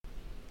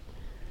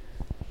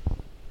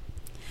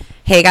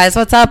Hey guys,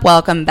 what's up?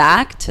 Welcome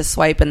back to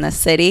Swipe in the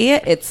City.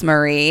 It's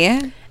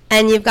Marie.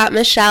 And you've got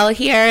Michelle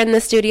here in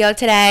the studio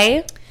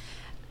today.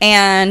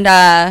 And,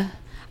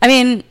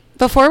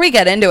 before we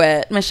get into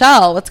it,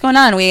 Michelle, what's going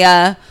on?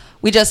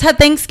 We just had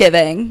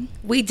Thanksgiving.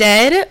 We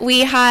did.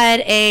 We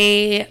had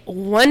a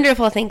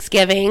wonderful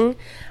Thanksgiving.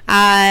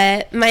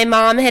 My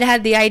mom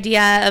had the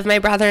idea of my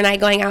brother and I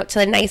going out to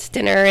a nice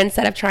dinner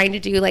instead of trying to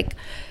do, like,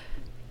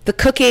 the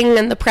cooking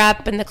and the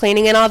prep and the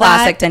cleaning and all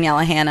Classic that.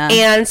 Daniela Hanna.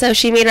 And so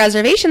she made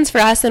reservations for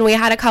us, and we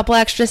had a couple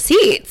extra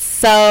seats.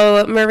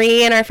 So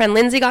Marie and our friend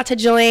Lindsay got to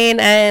join,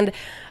 and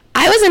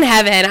I was in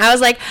heaven. I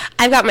was like,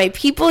 I've got my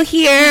people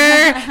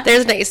here.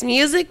 There's nice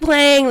music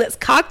playing. This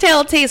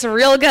cocktail tastes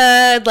real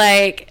good.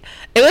 Like,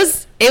 it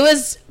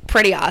was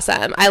pretty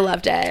awesome. I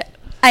loved it.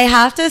 I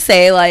have to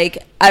say,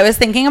 like, I was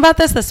thinking about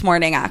this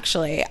morning,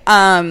 actually.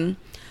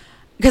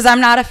 Because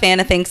I'm not a fan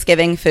of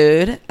Thanksgiving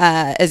food,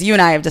 as you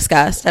and I have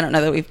discussed. I don't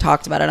know that we've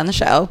talked about it on the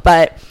show,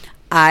 but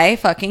I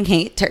fucking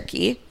hate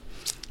turkey.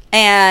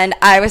 And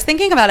I was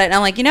thinking about it, and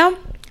I'm like,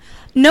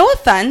 no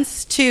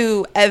offense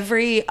to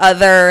every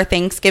other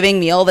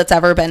Thanksgiving meal that's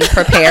ever been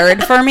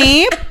prepared for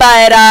me,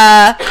 but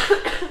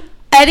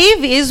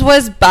Eddie V's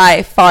was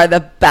by far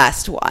the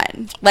best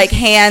one, like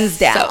hands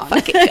down. So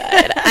fucking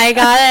good. I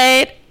got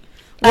it.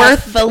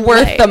 Worth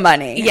the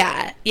money.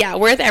 Yeah,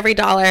 worth every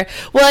dollar.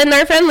 Well, and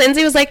our friend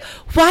Lindsay was like,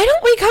 why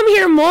don't we come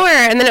here more?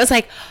 And then it was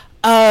like,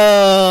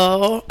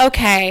 oh,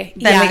 okay.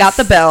 Then we got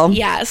the bill.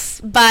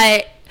 Yes.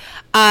 But,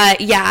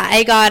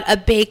 I got a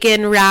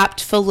bacon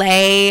wrapped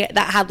filet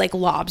that had like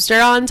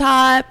lobster on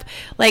top.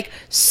 Like,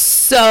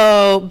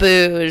 so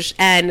bouge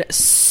and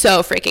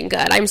so freaking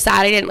good. I'm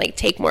sad I didn't like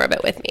take more of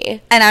it with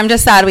me. And I'm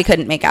just sad we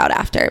couldn't make out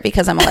after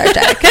because I'm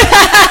allergic.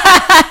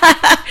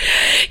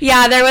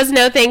 Yeah, there was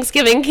no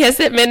Thanksgiving kiss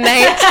at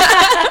midnight.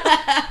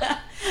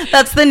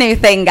 That's the new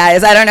thing,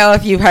 guys. I don't know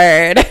if you've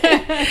heard.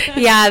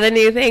 Yeah, the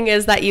new thing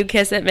is that you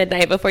kiss at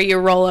midnight before you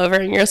roll over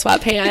in your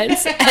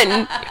sweatpants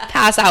and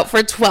pass out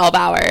for 12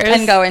 hours.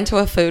 And go into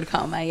a food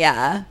coma,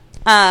 yeah.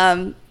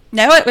 No,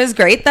 it was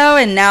great, though,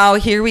 and now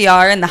here we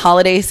are in the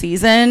holiday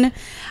season.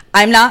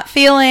 I'm not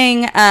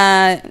feeling,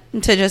 to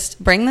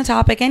just bring the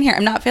topic in here,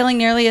 I'm not feeling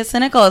nearly as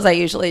cynical as I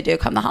usually do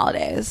come the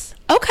holidays.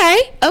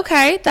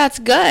 Okay, that's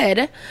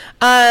good.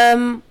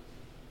 Why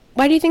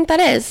do you think that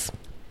is?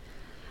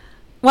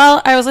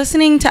 Well, I was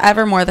listening to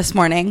Evermore this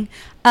morning.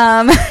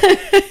 For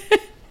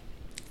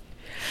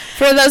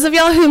those of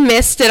y'all who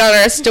missed it on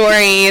our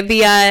story,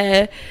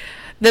 the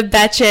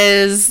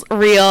Betches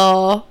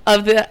reel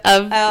of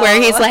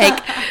where he's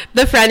like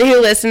the friend who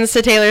listens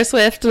to Taylor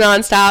Swift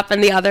nonstop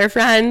and the other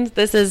friend.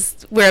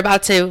 We're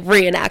about to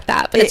reenact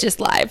that, but it's just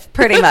live.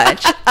 Pretty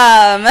much. So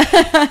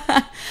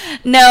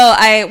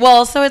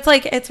it's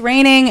like, it's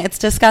raining, it's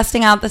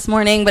disgusting out this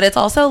morning, but it's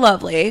also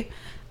lovely.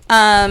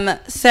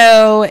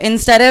 So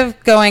instead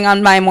of going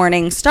on my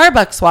morning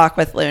Starbucks walk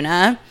with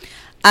Luna,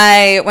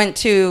 I went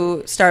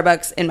to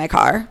Starbucks in my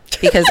car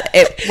because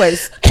it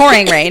was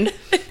pouring rain,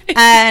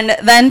 and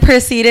then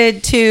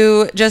proceeded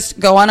to just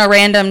go on a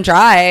random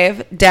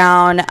drive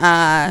down,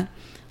 I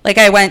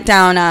went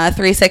down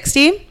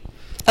 360.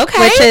 Okay.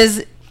 Which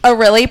is a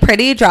really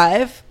pretty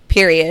drive,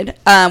 period.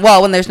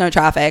 When there's no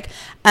traffic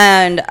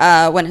and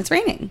when it's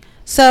raining.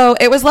 So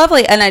it was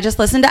lovely, and I just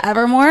listened to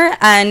Evermore,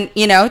 and,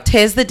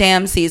 'tis the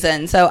damn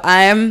season. So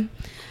I've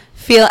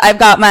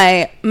got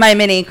my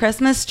mini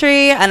Christmas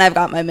tree, and I've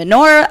got my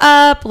menorah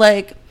up.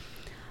 Like,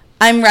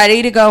 I'm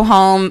ready to go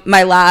home.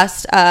 My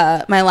last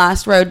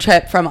road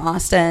trip from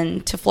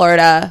Austin to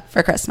Florida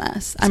for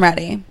Christmas. I'm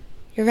ready.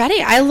 You're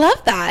ready. I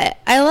love that.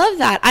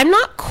 I'm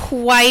not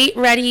quite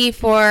ready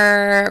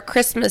for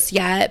Christmas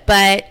yet,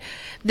 but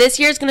this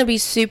year is going to be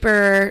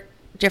super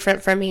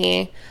different for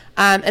me.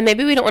 And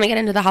maybe we don't want to get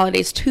into the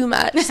holidays too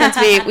much since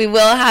we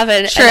will have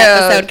an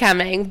episode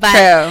coming.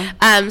 But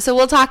so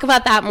we'll talk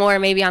about that more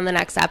maybe on the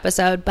next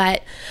episode.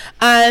 But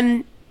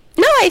no,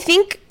 I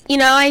think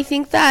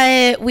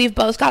that we've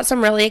both got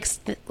some really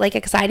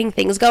exciting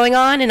things going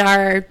on in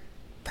our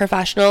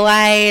professional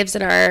lives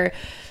and our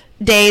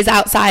days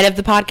outside of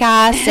the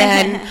podcast.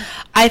 And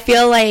I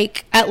feel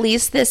like at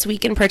least this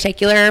week in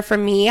particular for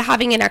me,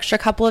 having an extra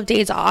couple of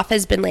days off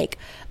has been like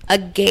a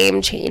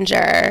game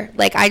changer.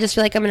 Like, I just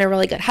feel like I'm in a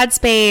really good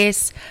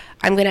headspace.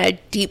 I'm gonna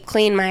deep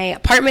clean my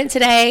apartment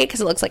today because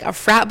it looks like a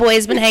frat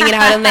boy's been hanging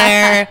out in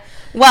there.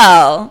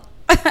 Well,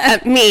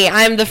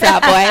 I'm the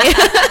frat boy.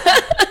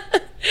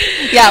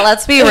 Yeah,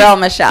 let's be real,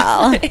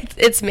 Michelle.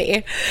 It's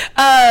me.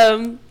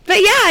 But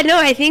yeah, no,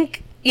 I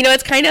think,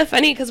 it's kind of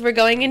funny because we're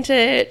going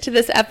into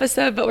this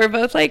episode, but we're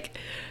both like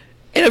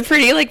in a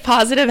pretty like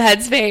positive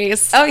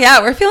headspace. Oh yeah,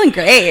 we're feeling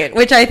great,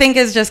 which I think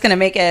is just going to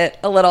make it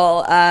a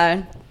little,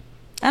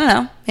 I don't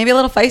know, maybe a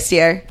little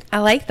feistier. I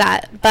like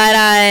that.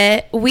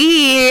 But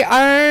we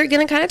are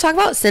going to kind of talk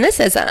about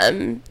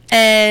cynicism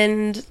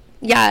and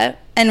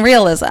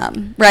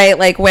realism, right?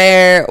 Like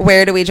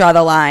where do we draw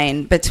the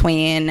line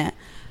between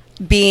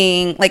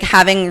being like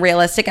having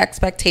realistic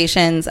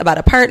expectations about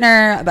a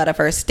partner, about a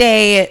first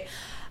date,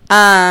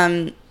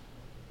 and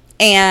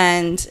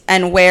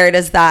where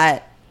does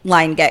that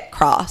line get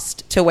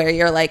crossed to where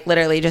you're like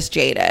literally just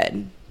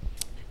jaded?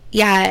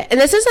 Yeah, and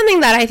this is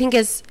something that I think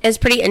is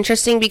pretty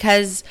interesting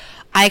because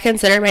I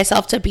consider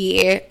myself to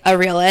be a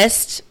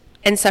realist,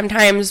 and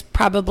sometimes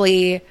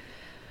probably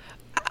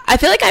I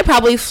feel like I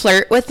probably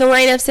flirt with the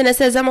line of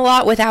cynicism a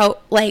lot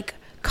without like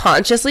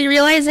consciously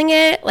realizing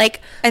it. Like,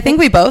 I think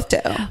we both do.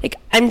 Like,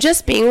 I'm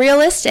just being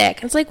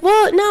realistic. It's like,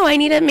 well, no, I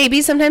need to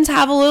maybe sometimes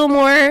have a little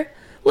more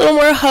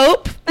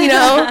hope, you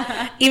know,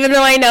 even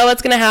though I know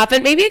what's going to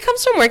happen. Maybe it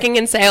comes from working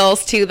in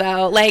sales too,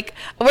 though. Like,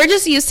 we're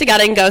just used to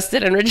getting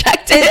ghosted and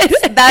rejected.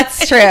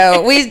 That's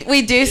true.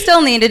 We do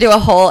still need to do a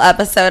whole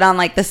episode on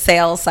like the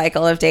sales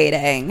cycle of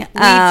dating.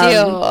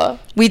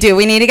 We do.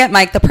 We need to get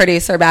Mike, the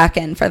producer, back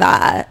in for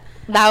that.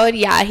 That would,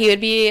 yeah, he would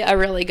be a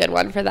really good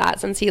one for that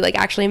since he like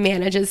actually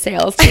manages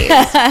sales teams.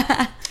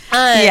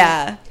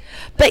 Yeah.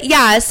 But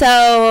yeah,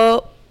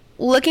 so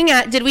looking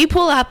at, did we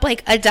pull up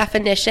like a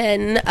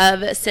definition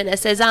of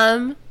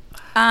cynicism?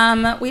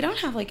 We don't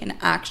have like an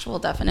actual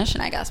definition,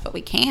 I guess, but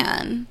we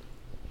can.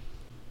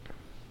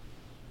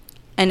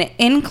 An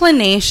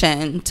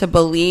inclination to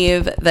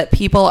believe that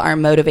people are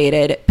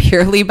motivated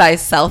purely by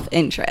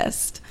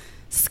self-interest.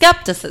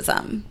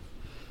 Skepticism.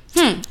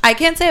 I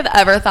can't say I've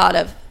ever thought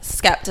of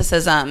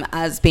skepticism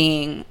as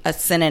being a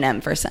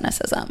synonym for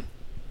cynicism.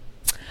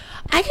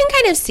 I can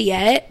kind of see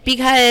it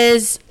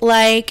because,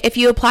 like, if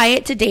you apply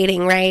it to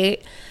dating,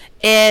 right?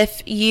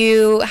 If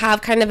you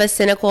have kind of a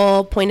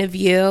cynical point of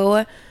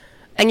view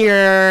and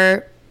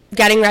you're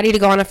getting ready to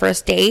go on a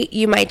first date,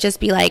 you might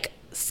just be, like,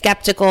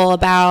 skeptical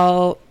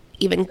about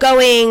even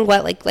going,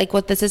 what, like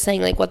what this is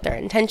saying, like, what their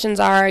intentions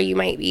are. You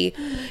might be,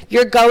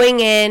 you're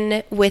going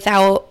in with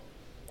kind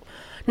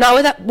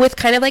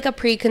of like a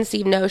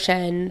preconceived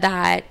notion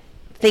that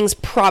things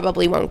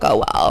probably won't go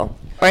well,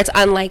 or it's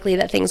unlikely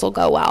that things will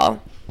go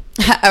well.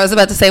 I was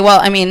about to say, well,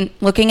 I mean,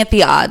 looking at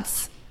the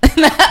odds.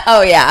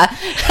 Oh yeah.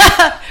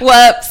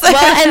 Whoops.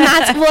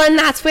 and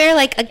that's where,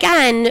 like,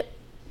 again,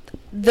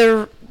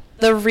 the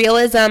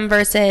realism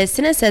versus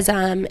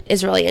cynicism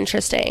is really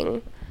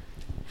interesting.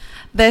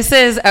 This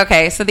is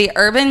okay. So the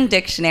Urban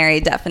Dictionary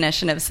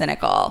definition of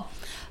cynical: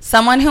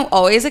 someone who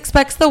always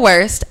expects the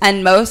worst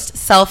and most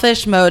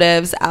selfish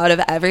motives out of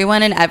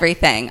everyone and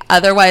everything,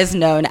 otherwise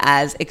known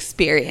as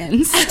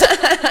experienced.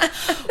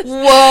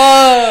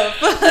 Whoa.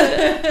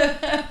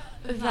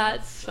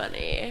 That's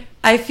funny.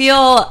 I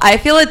feel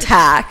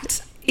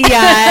attacked.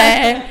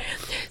 Yeah.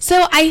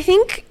 So I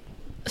think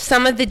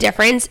some of the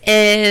difference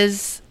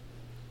is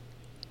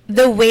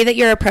the way that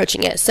you're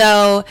approaching it.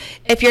 So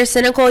if you're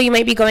cynical, you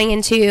might be going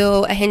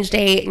into a Hinge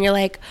date and you're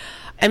like,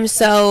 I'm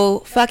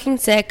so fucking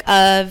sick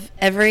of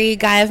every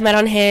guy I've met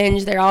on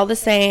Hinge. They're all the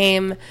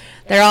same.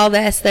 They're all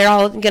this. They're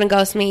all going to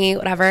ghost me,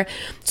 whatever.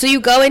 So you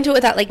go into it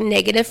with that, like,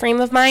 negative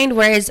frame of mind.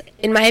 Whereas,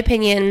 in my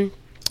opinion,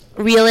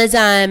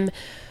 realism,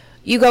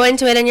 you go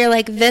into it and you're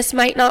like, this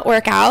might not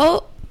work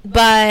out,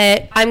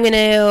 but I'm going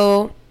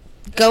to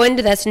go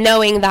into this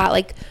knowing that,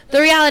 like, the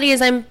reality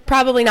is I'm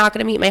probably not going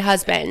to meet my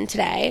husband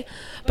today.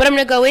 But I'm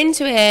going to go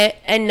into it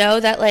and know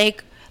that,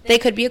 like, they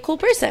could be a cool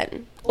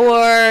person,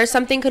 or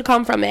something could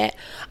come from it.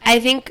 I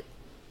think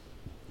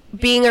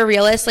being a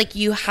realist, like,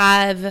 you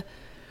have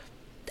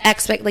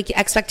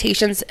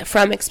expectations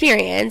from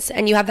experience,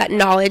 and you have that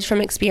knowledge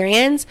from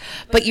experience,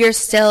 but you're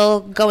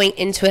still going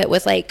into it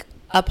with, like,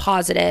 a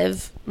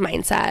positive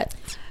mindset.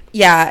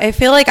 Yeah, I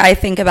feel like I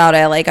think about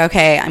it like,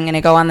 okay, I'm going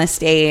to go on this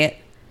date,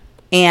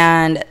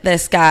 and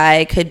this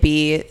guy could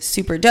be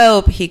super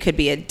dope. He could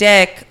be a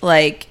dick.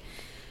 Like,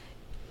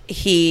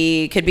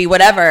 he could be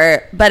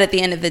whatever, but at the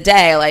end of the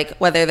day, like,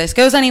 whether this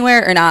goes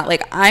anywhere or not,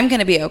 like, I'm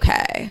gonna be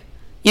okay.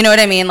 You know what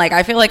I mean? Like,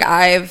 I feel like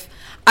I've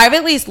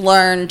at least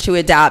learned to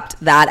adapt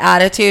that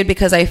attitude,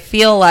 because I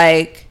feel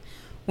like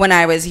when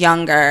I was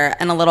younger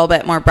and a little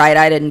bit more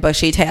bright-eyed and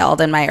bushy-tailed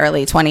in my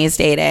early 20s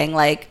dating,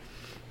 like,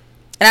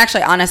 and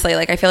actually, honestly,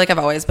 like, I feel like I've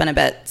always been a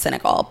bit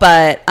cynical,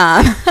 but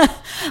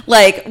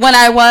like, when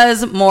I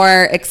was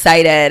more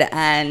excited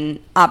and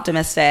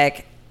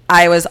optimistic,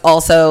 I was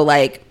also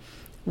like,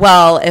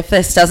 well, if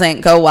this doesn't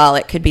go well,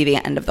 it could be the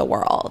end of the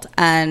world.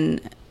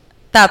 And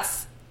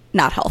that's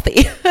not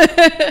healthy.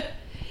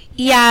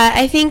 Yeah,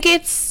 I think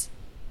it's,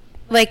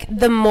 like,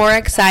 the more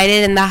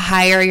excited and the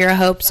higher your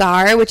hopes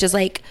are, which is,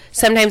 like,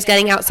 sometimes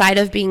getting outside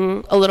of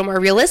being a little more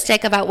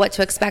realistic about what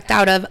to expect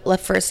out of a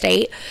first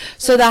date.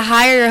 So the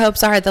higher your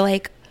hopes are, the,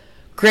 like,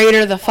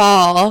 greater the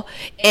fall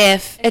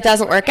if it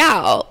doesn't work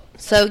out.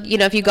 So, you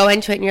know, if you go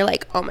into it and you're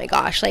like, oh my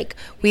gosh, like,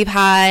 we've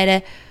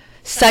had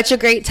such a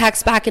great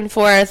text back and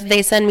forth.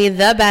 They send me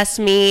the best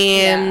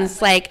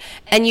memes, like,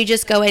 and you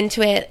just go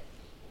into it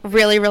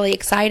really, really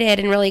excited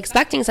and really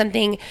expecting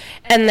something.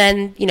 And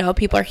then, you know,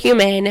 people are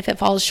human. If it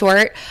falls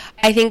short,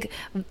 I think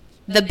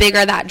the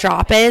bigger that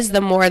drop is, the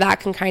more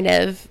that can kind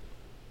of,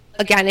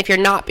 again, if you're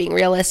not being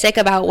realistic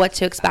about what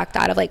to expect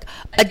out of, like,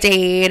 a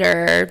date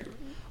or...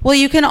 Well,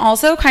 you can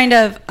also kind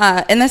of,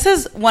 and this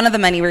is one of the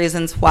many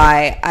reasons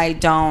why I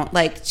don't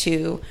like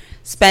to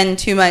spend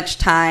too much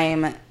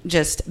time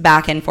just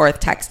back and forth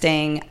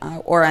texting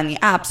or on the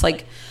apps.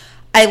 Like,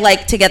 I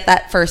like to get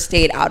that first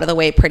date out of the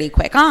way pretty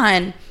quick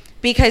on,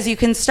 because you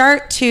can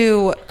start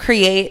to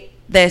create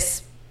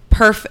this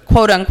perfect,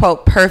 quote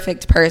unquote,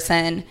 perfect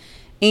person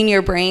in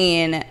your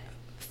brain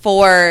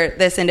for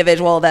this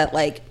individual that,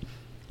 like,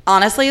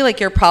 honestly, like,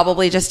 you're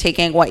probably just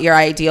taking what your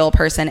ideal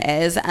person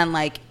is and,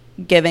 like,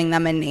 giving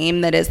them a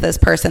name that is this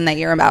person that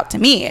you're about to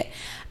meet.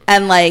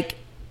 And, like,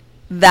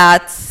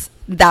 that's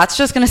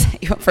just going to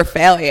set you up for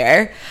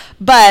failure.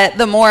 But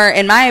the more,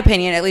 in my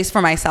opinion, at least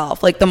for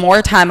myself, like, the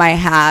more time I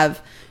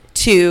have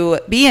to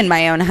be in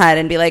my own head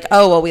and be like,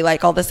 oh, well, we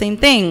like all the same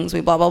things,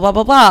 we blah, blah, blah,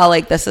 blah, blah,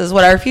 like, this is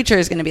what our future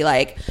is going to be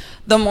like.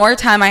 The more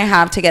time I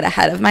have to get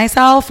ahead of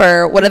myself,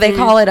 or what do they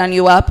call it on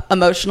You Up,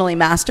 emotionally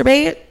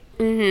masturbate?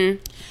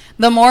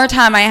 The more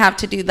time I have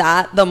to do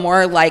that, the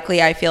more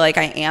likely I feel like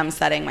I am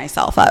setting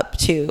myself up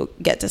to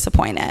get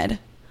disappointed.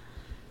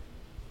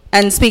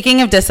 And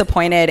speaking of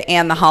disappointed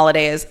and the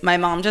holidays, my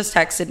mom just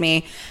texted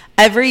me,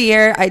 every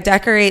year I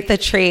decorate the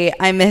tree.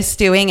 I miss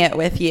doing it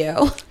with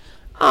you.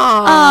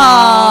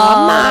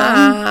 Aww,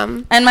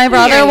 Mom. And my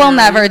brother will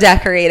never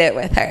decorate it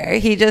with her.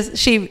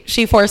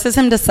 She forces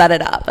him to set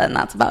it up, and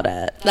that's about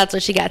it. That's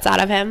what she gets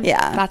out of him?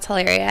 Yeah. That's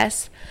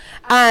hilarious.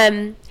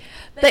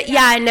 But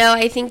yeah, no,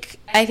 I think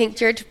to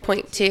your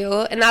point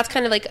too, and that's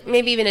kind of like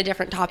maybe even a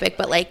different topic,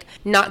 but like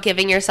not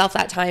giving yourself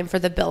that time for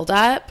the build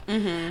up.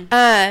 You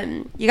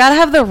gotta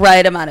have the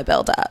right amount of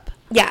build up.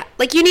 Yeah,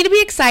 like you need to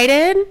be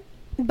excited,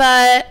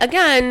 but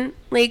again,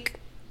 like,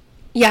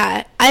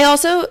 yeah,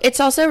 it's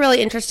also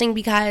really interesting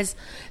because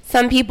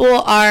some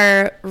people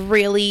are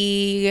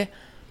really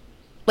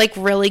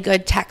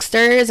good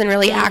texters and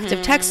really active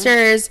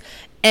texters,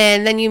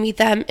 and then you meet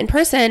them in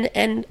person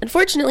and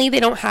unfortunately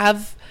they don't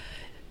have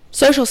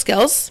social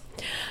skills.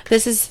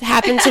 This has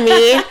happened to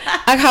me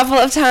a couple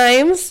of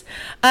times,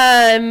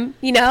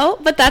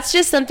 but that's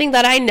just something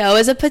that I know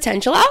is a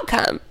potential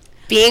outcome,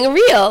 being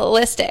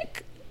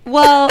realistic.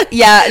 Well,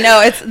 yeah,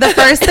 no, it's the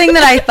first thing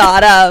that I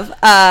thought of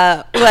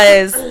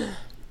was,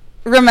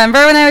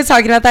 remember when I was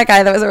talking about that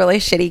guy that was a really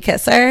shitty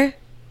kisser?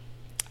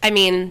 I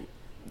mean,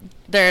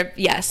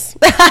 yes.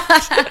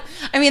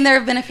 I mean, there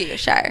have been a few,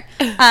 sure.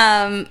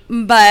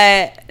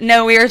 But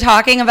no, we were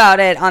talking about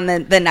it on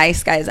the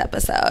Nice Guys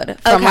episode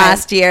from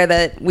last year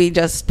that we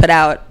just put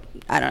out,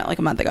 I don't know, like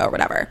a month ago or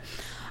whatever.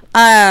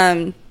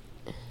 No,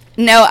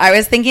 I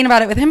was thinking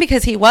about it with him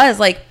because he was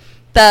like,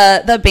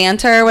 the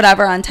banter or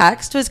whatever on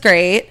text was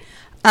great.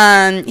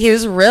 He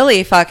was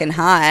really fucking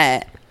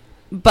hot,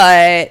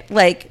 but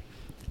like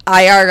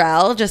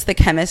IRL, just the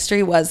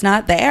chemistry was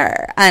not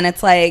there. And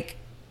it's like,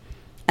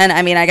 and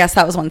I mean, I guess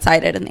that was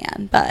one-sided in the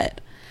end,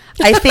 but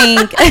I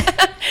think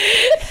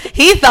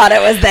he thought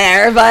it was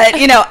there, but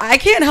I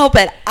can't help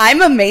it.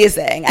 I'm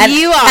amazing. And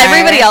you are.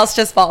 Everybody else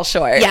just falls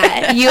short.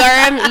 Yeah,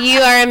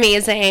 you are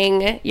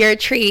amazing. You're a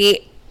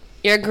treat.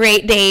 You're a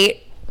great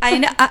date. I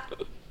know.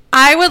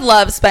 I would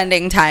love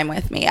spending time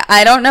with me.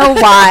 I don't know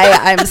why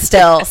I'm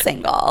still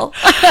single.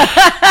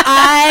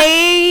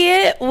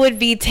 I would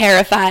be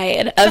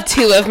terrified of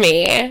two of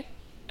me.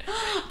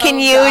 Can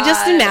you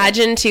just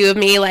imagine two of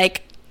me,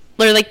 like,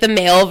 or like the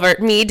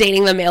me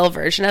dating the male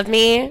version of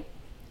me?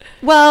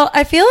 Well,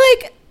 I feel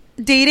like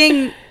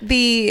dating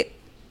the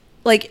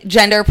like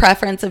gender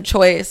preference of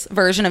choice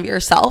version of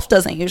yourself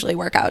doesn't usually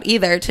work out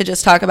either, to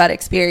just talk about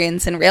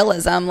experience and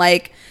realism.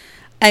 Like,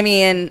 I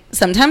mean,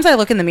 sometimes I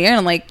look in the mirror and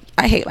I'm like,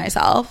 I hate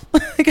myself.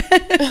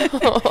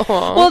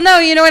 Well, no,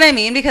 you know what I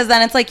mean? Because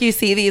then it's like you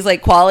see these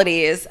like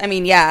qualities. I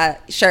mean, yeah,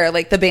 sure.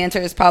 Like the banter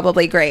is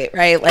probably great,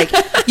 right? Like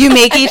you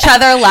make each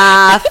other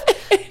laugh.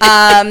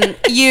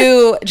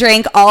 You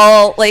drink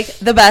all like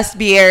the best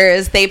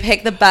beers. They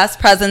pick the best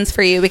presents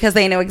for you because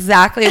they know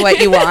exactly what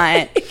you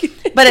want.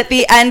 But at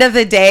the end of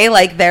the day,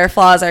 like their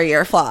flaws are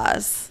your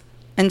flaws.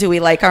 And do we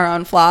like our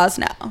own flaws?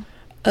 No.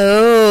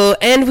 Oh,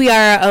 and we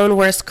are our own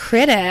worst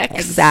critics.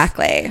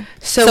 Exactly.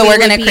 So we're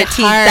going to critique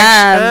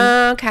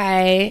them.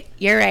 Okay.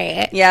 You're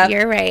right. Yeah.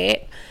 You're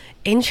right.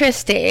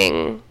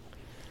 Interesting.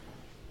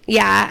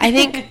 Yeah, I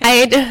think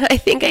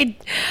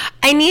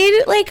I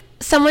need like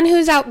someone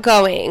who's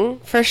outgoing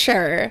for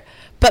sure,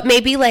 but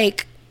maybe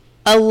like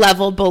a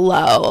level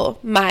below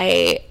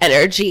my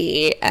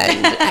energy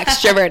and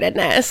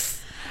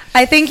extrovertedness.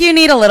 I think you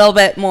need a little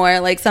bit more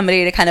like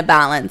somebody to kind of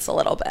balance a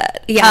little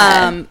bit.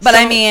 Yeah. But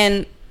I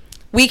mean,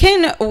 we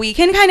can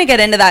kind of get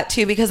into that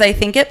too, because I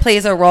think it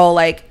plays a role,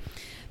 like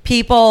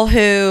people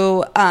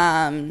who,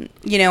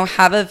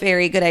 have a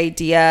very good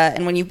idea.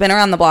 And when you've been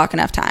around the block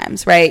enough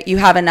times, right, you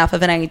have enough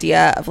of an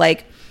idea of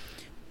like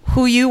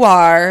who you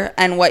are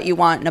and what you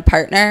want in a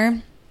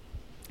partner.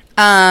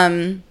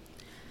 And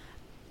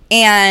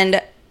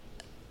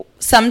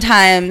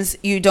sometimes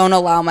you don't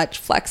allow much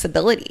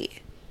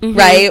flexibility,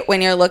 right?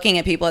 When you're looking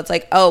at people, it's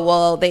like, oh,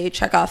 well, they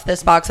check off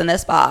this box and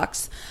this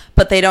box,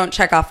 but they don't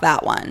check off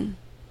that one.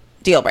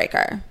 Deal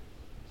breaker.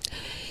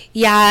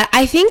 Yeah,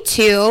 I think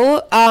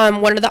too,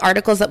 one of the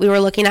articles that we were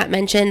looking at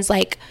mentions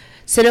like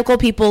cynical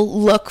people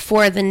look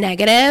for the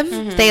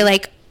negative. They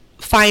like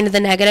find the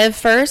negative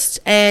first.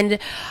 And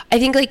I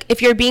think like if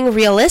you're being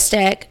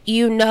realistic,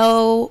 you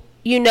know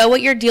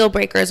what your deal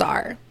breakers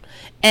are.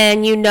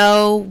 and you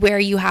know where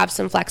you have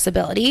some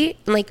flexibility.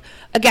 And like,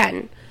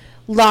 again,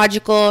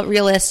 logical,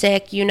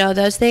 realistic, you know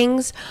those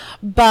things.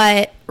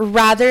 But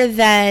rather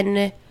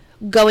than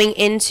going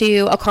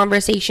into a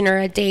conversation or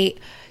a date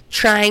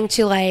trying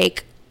to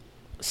like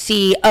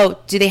see, oh,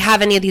 do they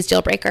have any of these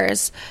deal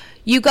breakers?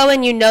 You go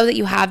in, you know that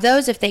you have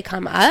those if they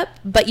come up,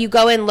 but you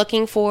go in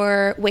looking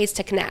for ways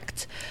to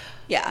connect.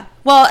 Yeah.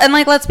 Well, and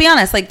like, let's be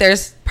honest, like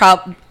there's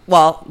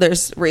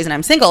there's reason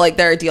I'm single. Like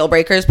there are deal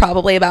breakers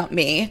probably about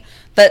me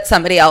that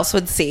somebody else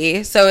would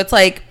see. So it's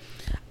like,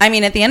 I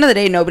mean, at the end of the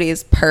day, nobody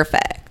is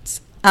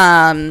perfect.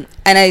 And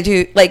I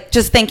do like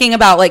just thinking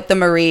about like the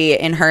Marie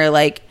in her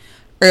like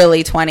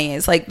early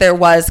 20s, like there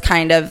was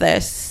kind of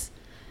this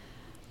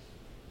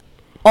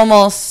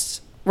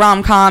almost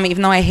rom-com,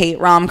 even though I hate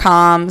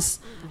rom-coms,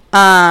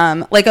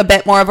 like a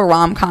bit more of a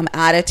rom-com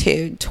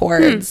attitude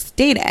towards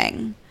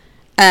dating.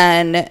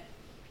 And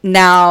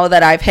now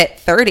that I've hit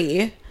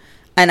 30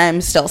 and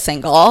I'm still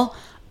single,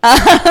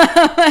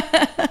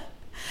 I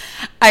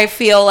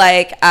feel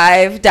like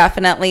I've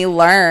definitely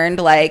learned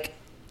like,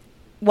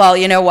 well,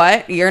 you know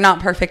what? You're not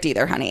perfect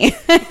either, honey.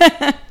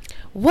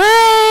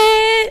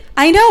 What?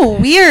 I know,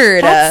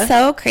 weird. That's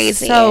so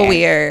crazy. So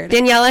weird.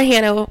 Daniela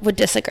Hannah would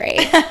disagree.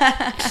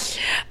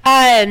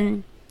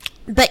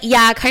 But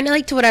yeah, kind of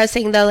like to what I was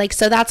saying though, like,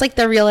 so that's like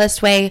the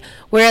realist way.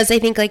 Whereas I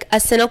think like a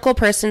cynical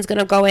person's going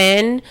to go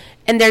in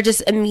and they're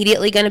just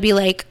immediately going to be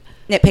like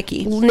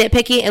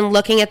nitpicky and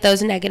looking at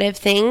those negative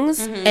things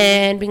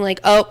and being like,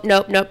 oh,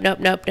 nope.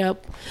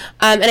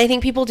 And I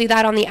think people do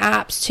that on the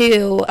apps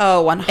too.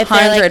 Oh,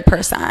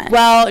 100%. Like,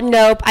 well,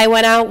 nope. I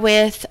went out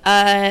with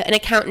an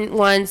accountant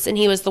once and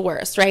he was the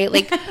worst, right?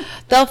 Like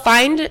they'll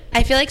find,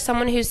 I feel like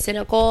someone who's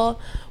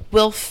cynical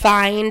will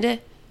find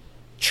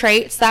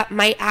traits that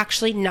might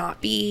actually not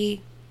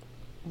be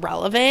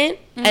relevant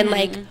and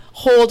like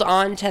hold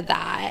on to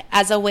that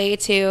as a way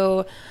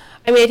to,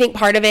 I mean, I think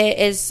part of it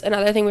is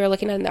another thing we were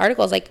looking at in the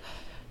article is like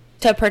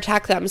to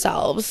protect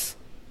themselves.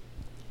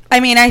 I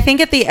mean, I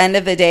think at the end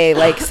of the day,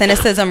 like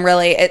cynicism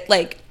really,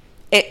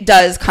 it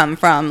does come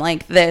from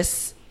like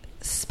this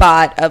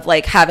spot of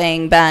like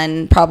having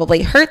been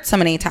probably hurt so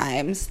many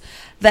times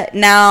that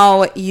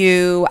now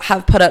you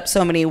have put up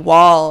so many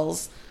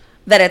walls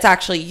that it's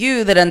actually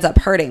you that ends up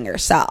hurting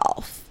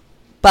yourself.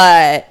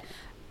 But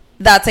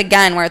that's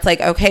again where it's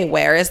like, okay,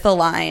 where is the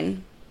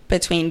line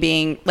between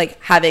being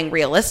like having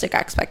realistic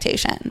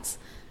expectations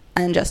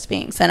and just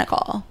being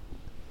cynical?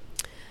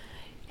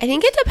 I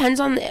think it depends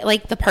on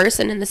like the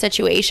person and the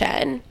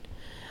situation.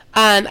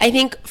 I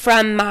think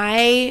from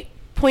my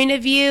point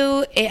of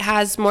view, it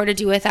has more to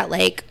do with that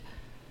like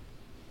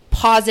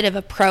positive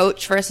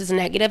approach versus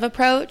negative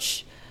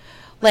approach.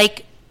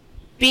 Like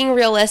being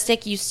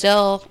realistic,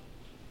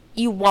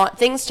 you want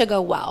things to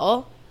go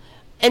well,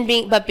 and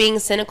being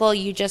cynical,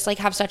 you just like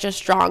have such a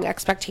strong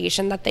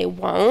expectation that they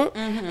won't,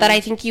 that I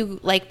think you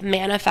like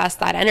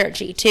manifest that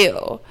energy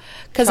too.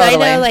 Because I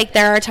know like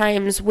there are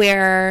times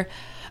where,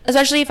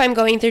 especially if I'm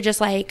going through just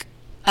like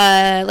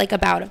a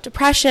bout of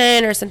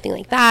depression or something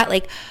like that,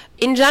 like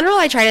in general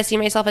I try to see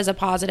myself as a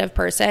positive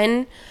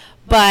person,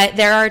 but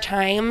there are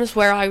times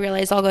where I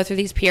realize I'll go through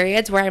these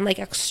periods where I'm like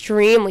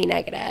extremely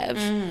negative.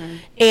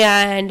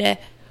 And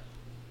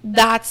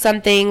that's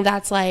something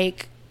that's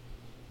like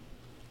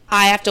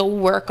I have to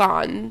work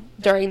on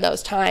during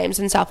those times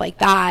and stuff like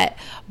that.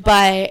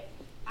 But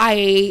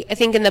I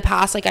think in the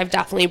past, like I've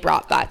definitely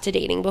brought that to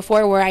dating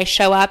before, where I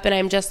show up and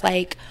I'm just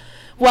like,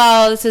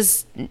 well, this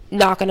is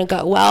not going to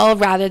go well,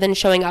 rather than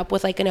showing up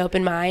with like an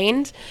open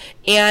mind.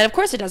 And of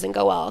course it doesn't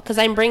go well because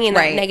I'm bringing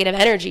that negative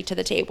energy to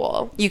the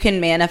table. You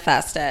can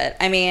manifest it.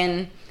 I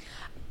mean,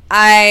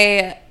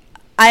 I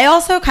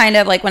also kind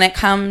of like when it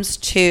comes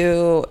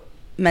to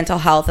mental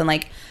health and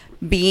like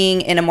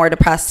being in a more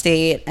depressed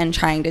state and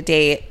trying to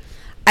date,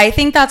 I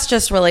think that's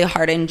just really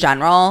hard in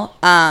general.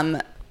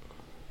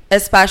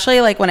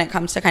 Especially like when it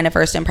comes to kind of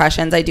first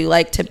impressions, I do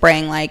like to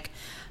bring like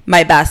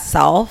my best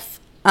self,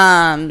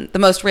 the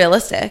most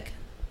realistic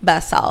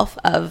best self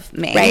of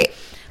me. Right.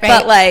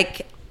 But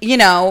like, you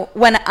know,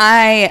 when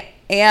I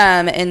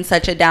am in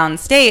such a down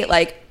state,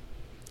 like,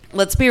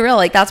 let's be real,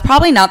 like that's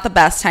probably not the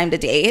best time to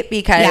date,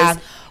 because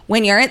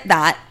when you're at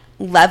that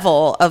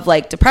level of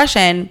like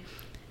depression,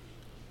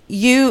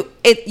 you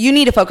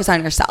need to focus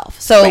on yourself.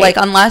 So like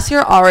unless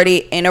you're already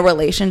in a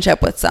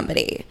relationship with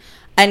somebody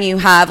and you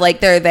have like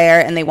they're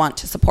there and they want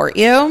to support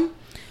you,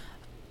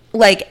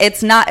 like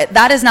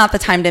that is not the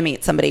time to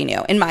meet somebody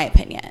new, in my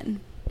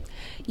opinion.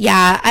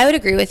 Yeah, I would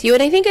agree with you.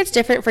 And I think it's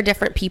different for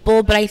different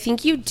people, but I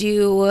think you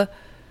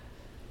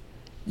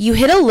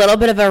hit a little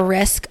bit of a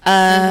risk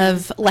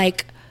of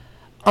like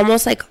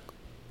almost like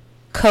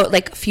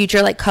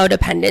future like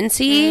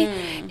codependency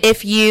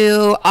if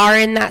you are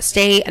in that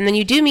state and then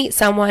you do meet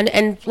someone,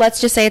 and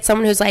let's just say it's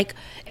someone who's like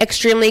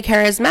extremely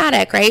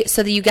charismatic, right?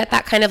 So that you get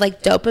that kind of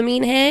like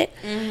dopamine hit,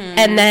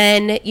 and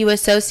then you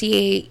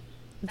associate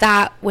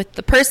that with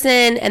the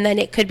person, and then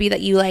it could be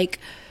that you like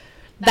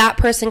that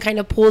person kind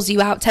of pulls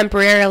you out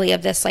temporarily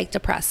of this like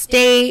depressed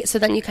state. So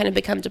then you kind of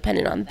become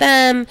dependent on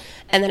them.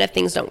 And then if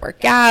things don't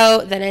work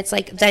out, then it's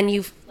like, then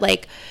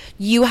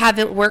you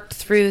haven't worked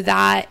through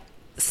that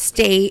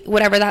state,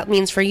 whatever that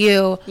means for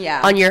you,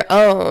 on your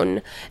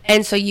own.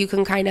 And so you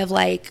can kind of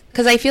like,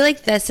 because I feel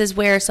like this is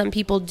where some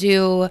people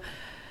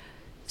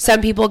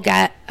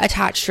get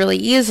attached really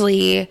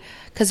easily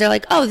because they're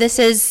like, oh,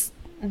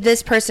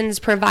 this person's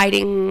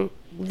providing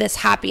this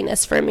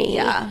happiness for me.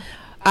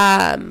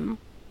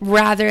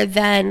 Rather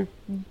than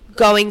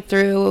going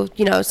through,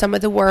 you know, some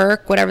of the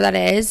work, whatever that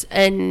is,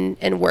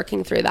 and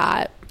working through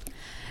that.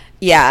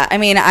 Yeah, I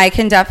mean, I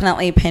can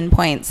definitely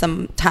pinpoint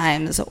some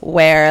times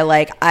where,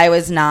 like, I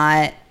was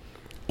not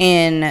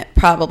in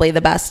probably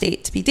the best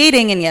state to be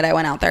dating, and yet I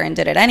went out there and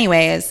did it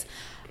anyways.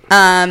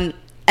 And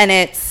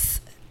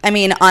it's, I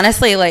mean,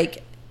 honestly,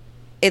 like,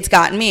 it's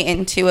gotten me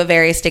into a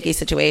very sticky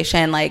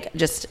situation, like,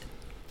 just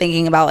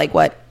thinking about, like,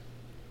 what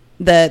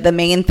the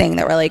main thing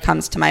that really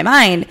comes to my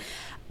mind.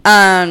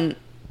 And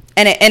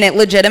it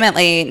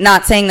legitimately,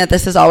 not saying that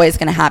this is always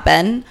going to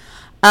happen,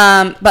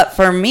 but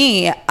for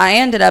me, I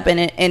ended up in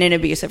an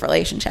abusive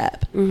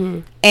relationship.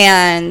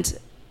 And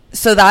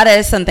so that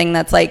is something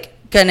that's like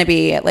going to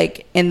be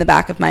like in the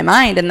back of my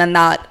mind. And then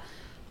that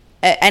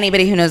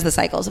anybody who knows the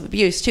cycles of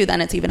abuse too, then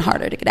it's even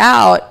harder to get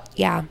out.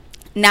 Yeah.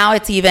 Now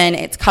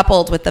it's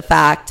coupled with the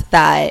fact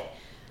that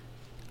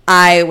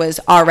I was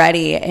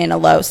already in a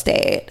low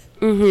state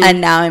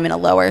and now I'm in a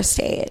lower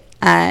state.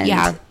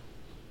 And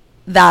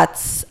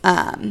that's,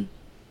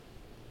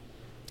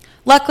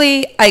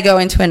 luckily I go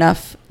into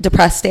enough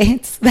depressed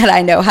states that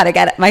I know how to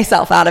get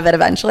myself out of it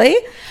eventually.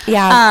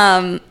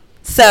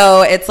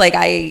 So it's like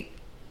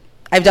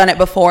I've done it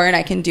before and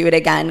I can do it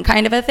again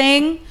kind of a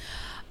thing.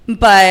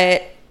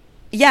 But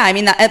yeah, I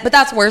mean, but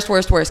that's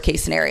worst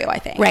case scenario, I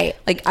think. Right.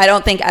 Like, I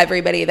don't think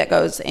everybody that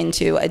goes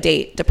into a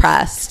date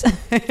depressed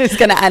is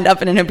going to end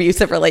up in an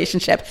abusive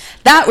relationship.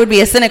 That would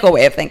be a cynical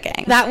way of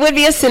thinking. That would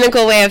be a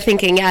cynical way of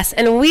thinking, yes.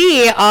 And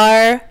we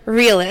are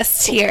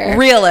realists here.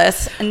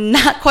 Realists,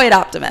 not quite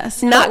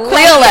optimists. Not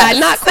quite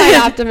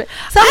optimistic.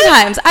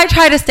 Sometimes I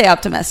try to stay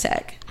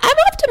optimistic. I'm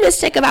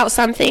optimistic about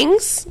some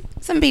things.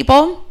 Some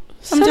people.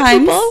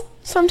 Sometimes.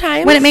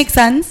 When it makes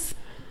sense.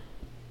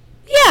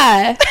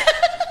 Yeah.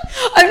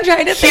 I'm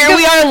trying to think. Here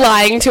we are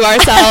lying to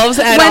ourselves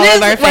and all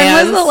of our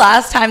fans. When was the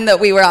last time that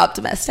we were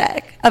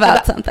optimistic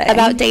about something?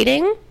 About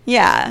dating?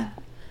 Yeah.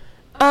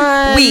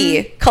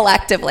 We,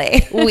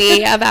 collectively.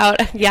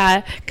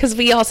 Because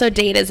we also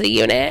date as a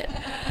unit.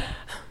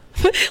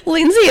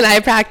 Lindsay and I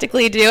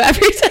practically do.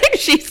 Every time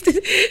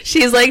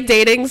she's like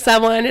dating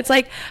someone, it's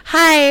like,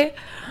 hi,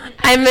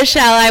 I'm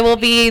Michelle. I will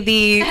be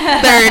the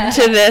third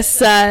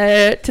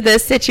to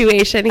this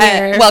situation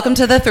here. Welcome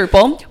to the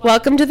Throuple.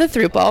 Welcome to the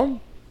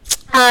Throuple.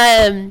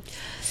 I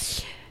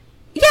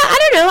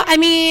don't know. I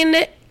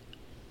mean,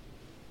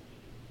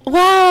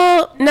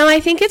 well, no, I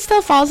think it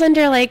still falls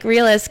under like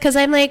realist because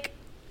I went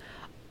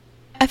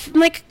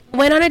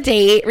on a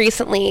date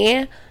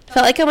recently.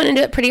 Felt like I went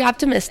into it pretty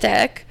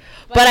optimistic,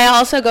 but I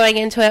also going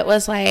into it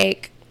was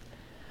like,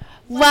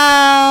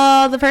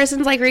 well, the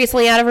person's like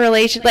recently out of a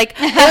relationship. Like,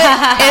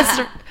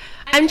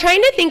 I'm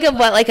trying to think of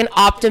what like an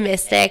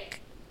optimistic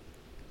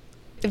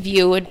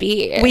view would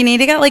be. We need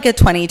to get like a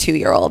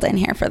 22-year-old in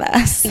here for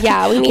this.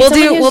 Yeah,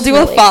 we'll do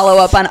a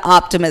follow-up on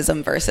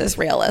optimism versus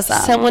realism.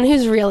 Someone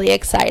who's really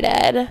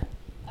excited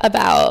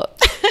about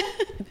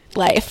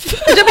life.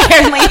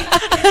 Apparently.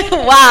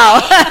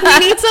 Wow. We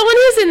need someone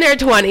who's in their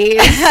 20s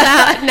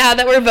now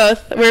that we're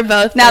both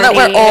 30. Now that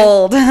we're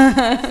old.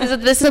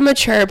 This is a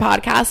mature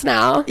podcast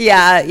now.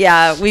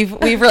 Yeah, we've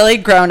really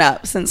grown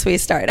up since we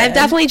started. I've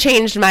definitely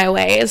changed my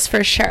ways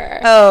for sure.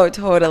 Oh,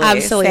 totally.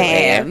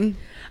 Absolutely.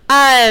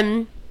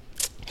 Same.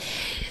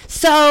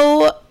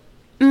 So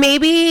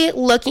maybe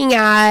looking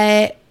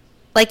at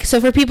like,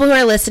 so for people who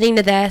are listening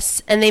to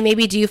this and they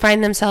maybe do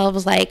find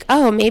themselves like,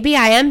 oh, maybe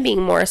I am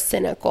being more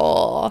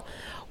cynical.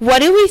 What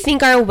do we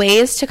think are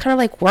ways to kind of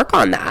like work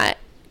on that?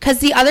 Because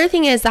the other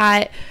thing is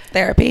that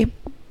therapy.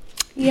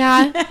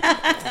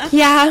 Yeah.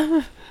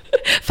 Yeah.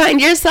 Find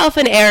yourself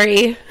an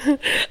Aerie.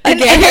 A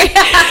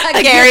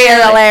Gary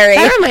or a Larry.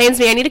 That reminds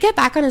me, I need to get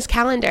back on his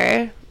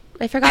calendar.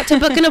 I forgot to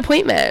book an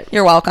appointment.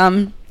 You're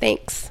welcome.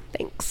 Thanks.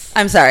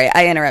 I'm sorry,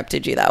 I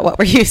interrupted you though. What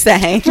were you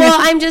saying? Well,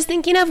 I'm just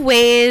thinking of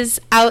ways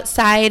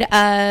outside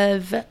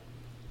of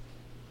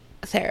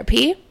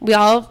therapy. We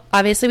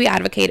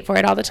advocate for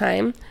it all the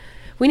time.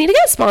 We need to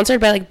get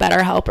sponsored by like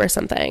BetterHelp or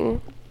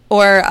something.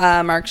 Or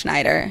Mark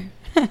Schneider.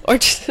 Or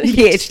just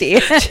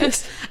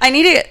PhD. I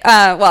need to,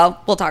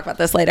 we'll talk about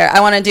this later. I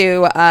want to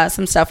do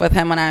some stuff with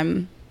him when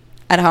I'm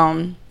at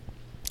home.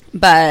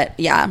 But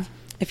yeah,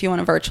 if you want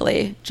to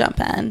virtually jump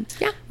in,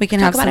 we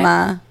can have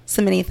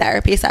some mini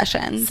therapy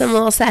sessions. Some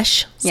little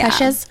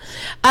sessions.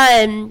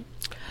 But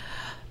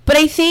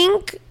I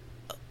think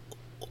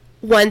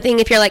one thing,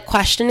 if you're like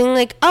questioning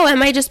like, oh,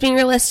 am I just being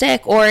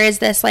realistic? Or is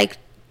this like,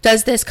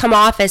 does this come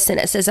off as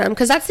cynicism?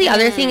 Because that's the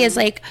other thing is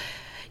like,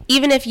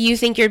 even if you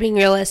think you're being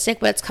realistic,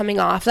 but it's coming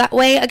off that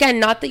way, again,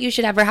 not that you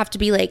should ever have to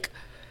be like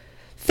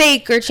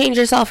fake or change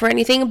yourself or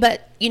anything,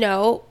 but, you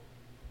know,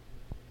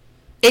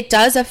 it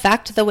does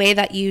affect the way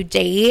that you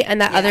date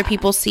and that other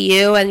people see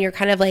you and your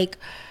kind of, like,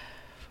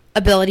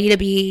 ability to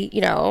be,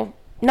 you know,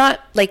 not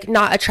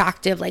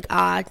attractive, like,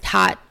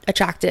 hot,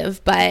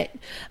 attractive, but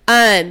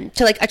to,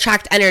 like,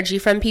 attract energy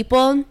from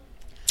people.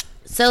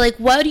 So, like,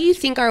 what do you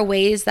think are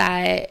ways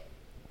that,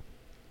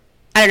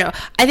 I don't know.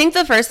 I think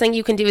the first thing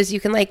you can do is you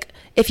can, like,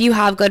 if you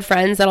have good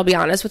friends that'll be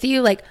honest with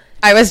you, like,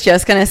 I was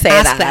just going to say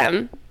ask that.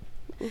 them.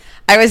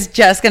 I was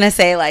just going to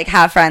say, like,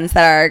 have friends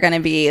that are going to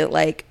be,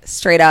 like,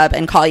 straight up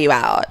and call you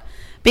out.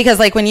 Because,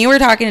 like, when you were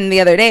talking the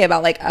other day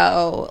about, like,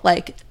 oh,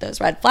 like,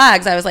 those red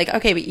flags, I was like,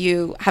 okay, but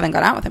you haven't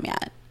gone out with him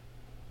yet.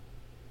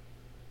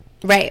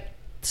 Right.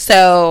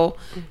 So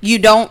you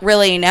don't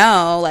really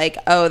know, like,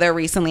 oh, they're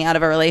recently out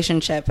of a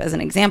relationship, as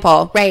an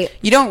example. Right.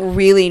 You don't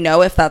really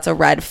know if that's a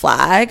red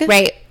flag.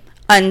 Right.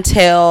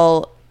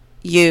 Until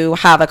you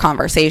have a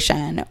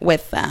conversation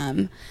with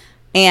them.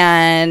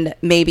 And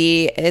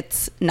maybe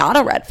it's not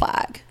a red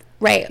flag.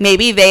 Right.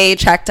 Maybe they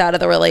checked out of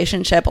the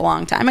relationship a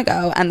long time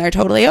ago and they're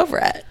totally over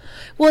it.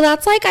 Well,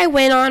 that's like I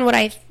went on what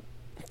I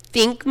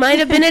think might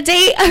have been a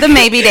date. The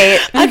maybe date.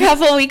 A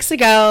couple of weeks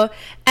ago.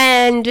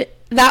 And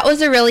that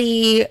was a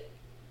really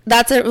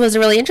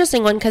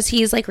interesting one because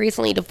he's, like,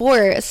 recently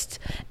divorced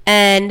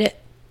and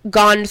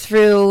gone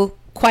through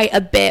quite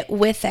a bit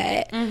with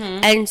it.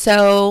 Mm-hmm. And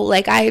so,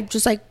 like, I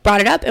just, like, brought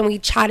it up and we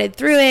chatted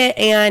through it,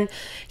 and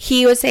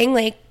he was saying,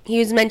 like, he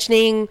was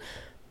mentioning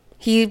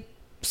he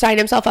signed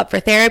himself up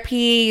for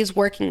therapy, he's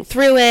working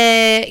through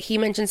it, he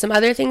mentioned some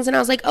other things, and I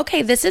was like,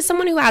 okay, this is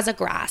someone who has a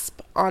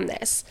grasp on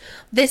this.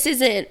 This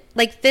isn't,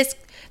 like, this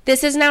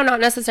is now not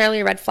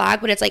necessarily a red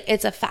flag, but it's, like,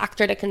 it's a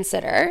factor to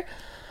consider.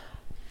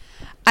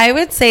 I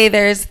would say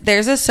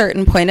there's a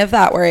certain point of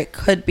that where it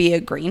could be a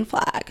green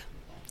flag,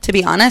 to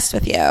be honest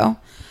with you.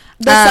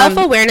 The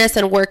self-awareness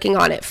and working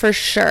on it, for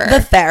sure.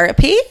 The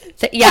therapy?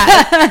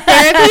 Yeah.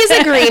 Therapy is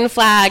a green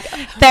flag.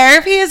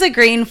 Therapy is a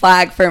green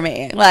flag for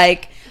me.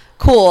 Like,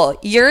 cool.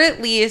 You're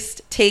at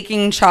least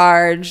taking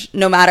charge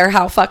no matter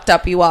how fucked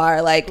up you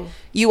are. Like,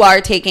 you are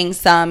taking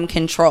some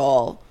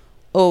control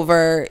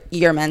over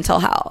your mental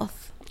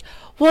health.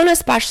 Well, and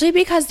especially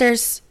because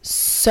there's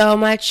so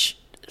much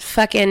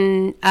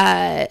fucking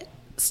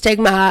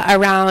stigma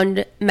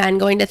around men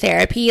going to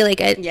therapy.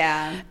 Like,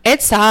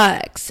 it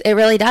sucks. It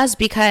really does,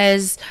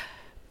 because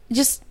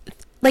just,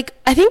 like,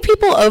 I think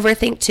people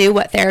overthink too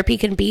what therapy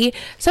can be.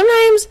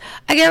 Sometimes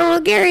I get on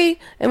with Gary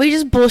and we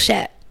just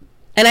bullshit,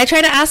 and I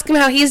try to ask him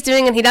how he's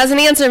doing and he doesn't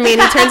answer me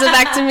and he turns it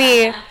back to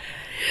me.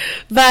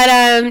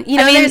 But you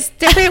know, I mean,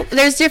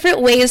 there's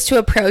different ways to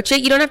approach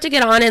it. You don't have to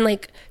get on and,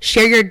 like,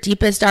 share your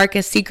deepest,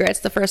 darkest secrets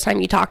the first time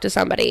you talk to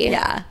somebody.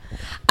 Yeah.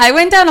 I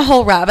went down a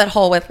whole rabbit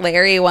hole with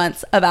Larry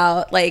once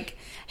about, like,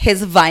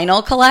 his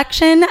vinyl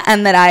collection,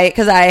 and that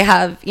because I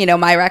have, you know,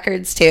 my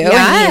records too.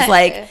 Yeah.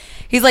 And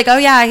he's like, oh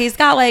yeah, he's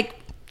got, like,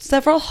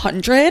 several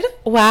hundred.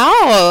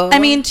 Wow. I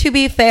mean, to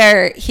be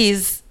fair,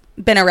 he's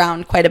been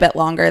around quite a bit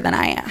longer than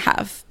I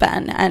have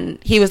been, and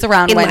he was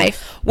around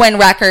when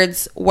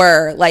records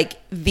were, like,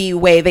 the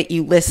way that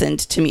you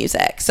listened to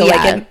music. So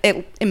like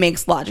it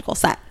makes logical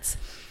sense.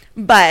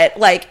 But,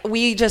 like,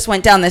 we just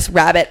went down this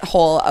rabbit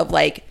hole of,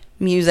 like,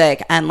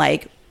 music and,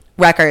 like,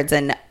 records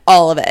and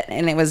all of it,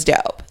 and it was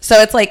dope.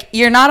 So it's like,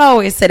 you're not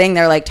always sitting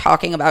there, like,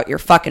 talking about your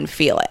fucking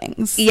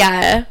feelings.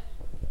 Yeah.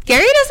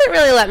 Gary doesn't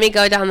really let me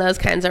go down those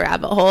kinds of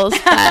rabbit holes,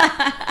 but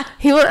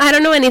I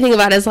don't know anything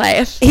about his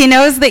life. He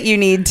knows that you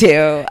need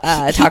to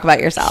talk about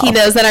yourself. He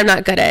knows that I'm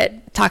not good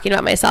at talking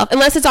about myself,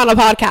 unless it's on a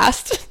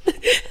podcast.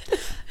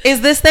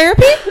 Is this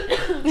therapy?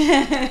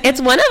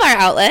 It's one of our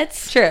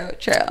outlets. True.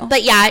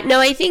 But yeah, no,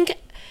 I think,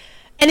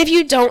 and if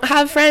you don't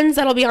have friends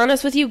that'll be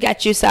honest with you,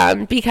 get you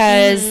some,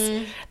 because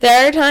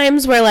there are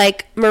times where,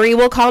 like, Marie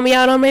will call me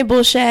out on my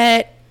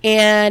bullshit,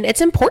 and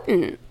it's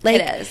important.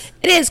 Like, it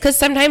is, because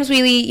sometimes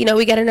we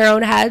get in our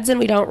own heads and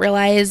we don't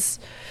realize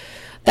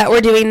that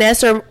we're doing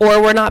this, or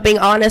we're not being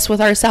honest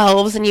with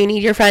ourselves, and you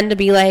need your friend to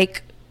be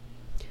like,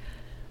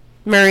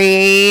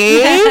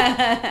 Marie.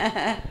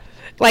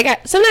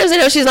 Like, sometimes I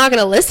know she's not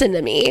going to listen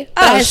to me.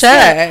 Oh,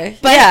 sure.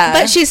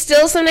 But she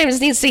still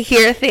sometimes needs to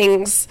hear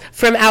things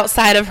from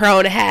outside of her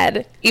own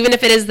head, even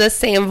if it is the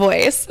same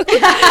voice.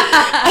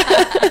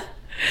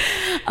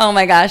 Oh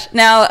my gosh.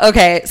 Now,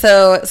 okay,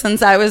 so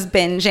since I was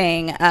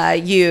binging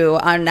You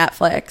on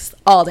Netflix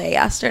all day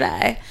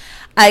yesterday,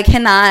 I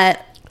cannot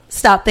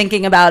stop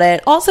thinking about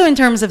it. Also, in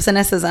terms of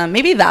cynicism,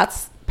 maybe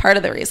that's part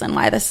of the reason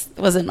why this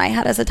was in my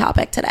head as a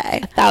topic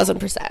today.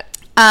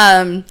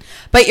 1,000%.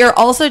 But you're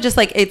also just,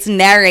 like, it's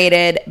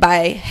narrated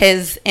by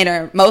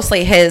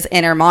mostly his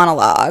inner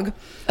monologue.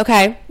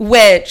 Okay.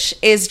 Which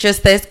is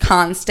just this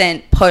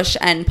constant push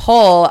and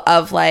pull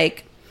of,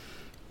 like,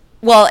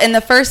 well, in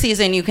the first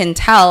season, you can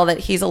tell that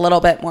he's a little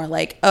bit more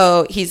like,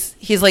 oh, he's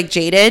like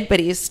jaded, but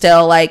he's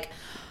still, like,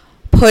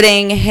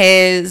 putting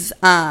his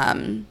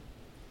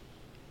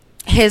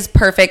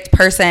perfect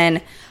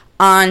person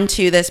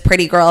onto this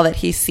pretty girl that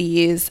he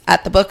sees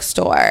at the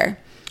bookstore,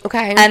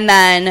 Okay. And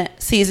then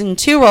season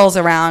 2 rolls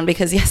around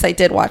because, yes, I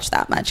did watch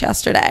that much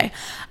yesterday.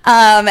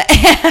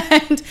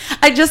 And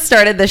I just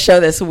started the show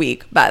this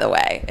week, by the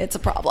way. It's a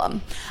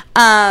problem.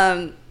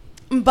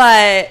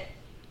 But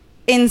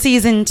in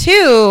season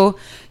 2,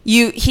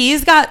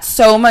 he's got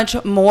so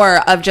much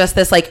more of just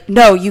this, like,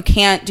 no, you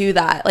can't do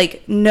that.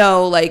 Like,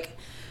 no, like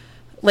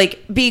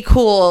be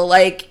cool.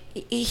 Like,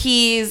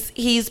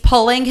 he's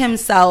pulling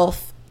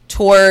himself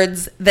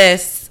towards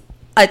this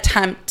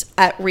attempt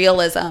at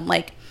realism.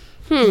 Like,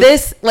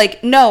 this,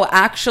 like, no,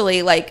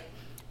 actually, like,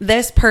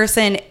 this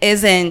person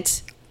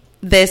isn't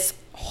this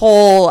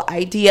whole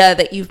idea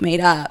that you've made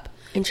up.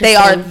 They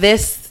are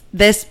this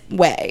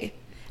way.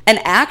 And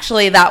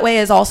actually, that way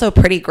is also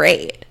pretty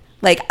great.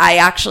 Like, I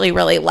actually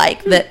really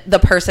like the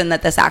person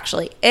that this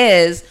actually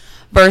is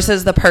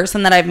versus the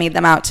person that I've made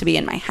them out to be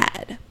in my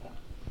head.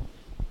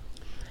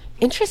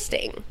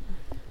 Interesting.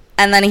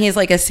 And then he's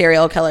like a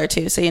serial killer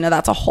too, so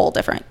that's a whole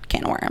different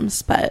can of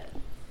worms. But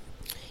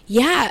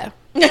yeah,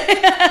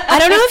 I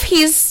don't know if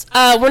he's.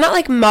 We're not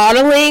like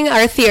modeling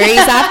our theories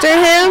after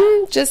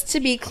him, just to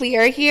be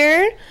clear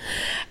here.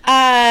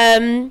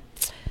 But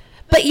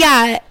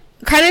yeah,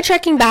 kind of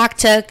trekking back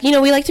to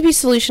we like to be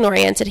solution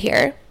oriented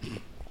here.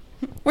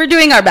 We're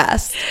doing our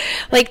best.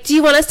 Like, do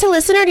you want us to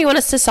listen or do you want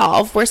us to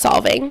solve? We're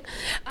solving.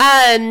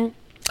 I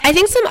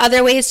think some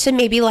other ways to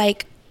maybe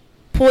like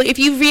pull, if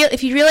you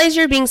realize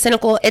you're being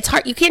cynical, it's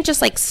hard. You can't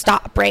just like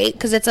stop, right?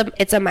 Because it's a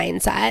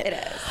mindset. It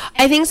is.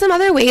 I think some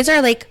other ways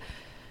are like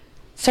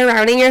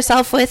surrounding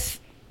yourself with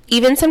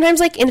even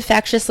sometimes like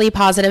infectiously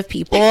positive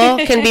people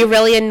can be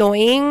really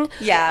annoying.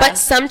 Yeah. But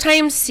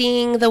sometimes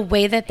seeing the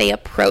way that they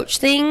approach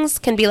things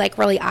can be like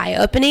really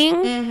eye-opening.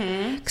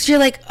 Mm-hmm. Because you're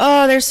like,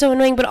 oh, they're so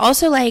annoying. But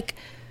also like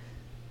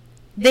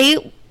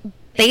they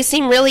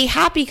seem really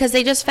happy because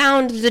they just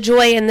found the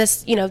joy in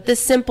this, this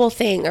simple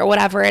thing or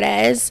whatever it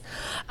is.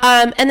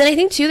 And then I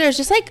think too,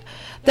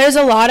 there's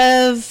a lot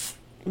of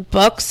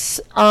books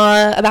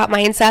about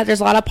mindset.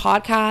 There's a lot of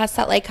podcasts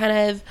that like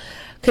kind of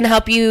can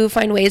help you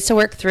find ways to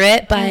work through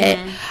it. But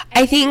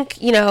I think,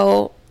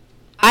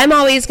 I'm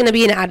always going to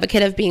be an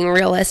advocate of being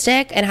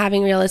realistic and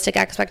having realistic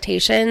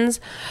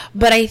expectations.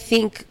 But I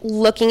think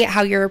looking at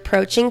how you're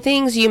approaching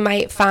things, you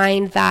might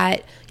find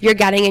that you're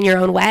getting in your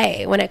own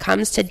way when it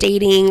comes to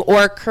dating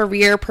or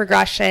career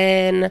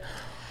progression.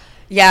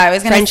 Yeah, I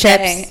was going to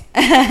say.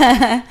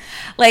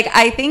 Like,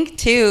 I think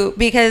too,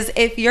 because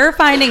if you're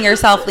finding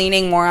yourself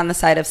leaning more on the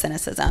side of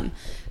cynicism,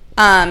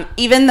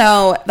 even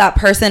though that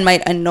person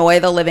might annoy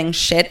the living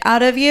shit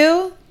out of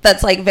you,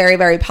 that's like very,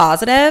 very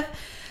positive,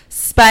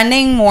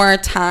 spending more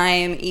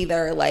time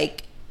either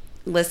like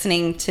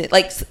listening to,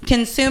 like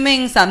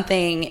consuming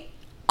something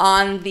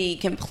on the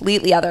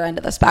completely other end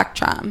of the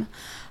spectrum,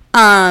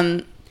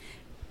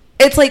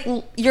 it's like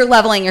you're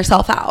leveling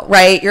yourself out,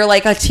 right? You're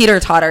like a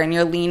teeter-totter and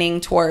you're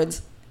leaning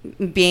towards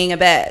being a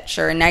bitch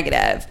or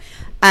negative,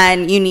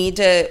 and you need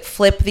to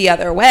flip the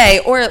other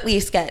way, or at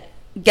least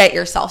get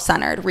yourself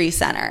centered,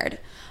 re-centered.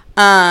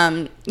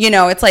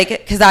 It's like,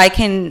 because I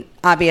can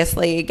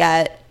obviously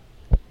get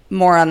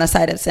more on the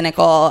side of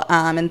cynical,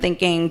 and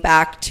thinking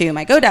back to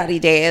my GoDaddy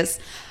days,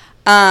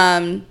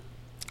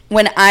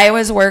 when I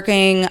was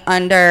working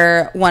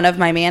under one of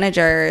my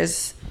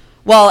managers.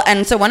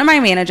 So one of my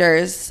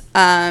managers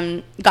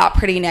got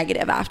pretty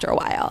negative after a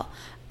while,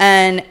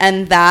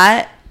 and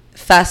that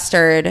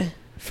festered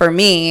for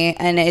me,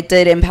 and it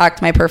did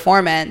impact my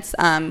performance.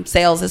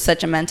 Sales is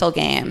such a mental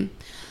game.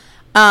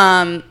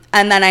 And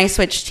then I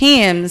switched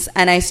teams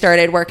and I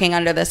started working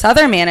under this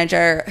other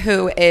manager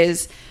who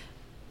is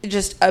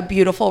just a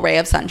beautiful ray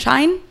of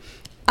sunshine.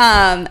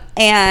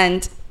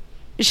 And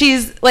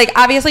she's like,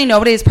 obviously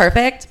nobody's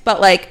perfect,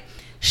 but like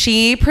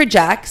she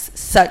projects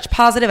such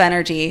positive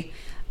energy,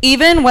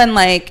 even when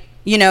like,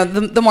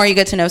 the more you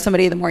get to know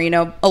somebody, the more you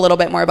know a little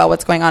bit more about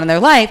what's going on in their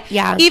life.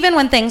 Yeah. Even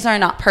when things are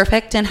not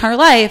perfect in her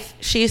life,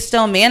 she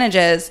still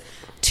manages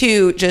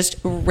to just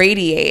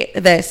radiate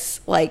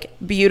this like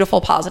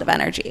beautiful positive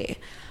energy.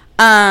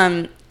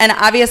 And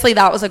obviously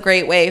that was a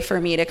great way for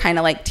me to kind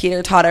of like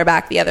teeter-totter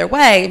back the other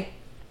way.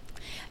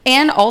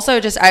 And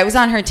also just, I was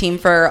on her team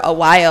for a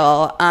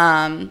while.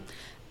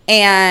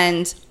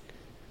 And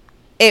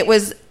it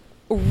was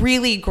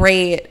really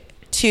great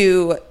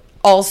to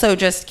also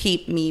just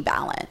keep me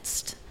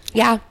balanced.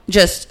 Yeah.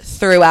 Just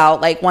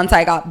throughout, like once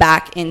I got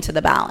back into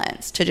the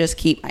balance, to just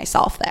keep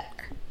myself there.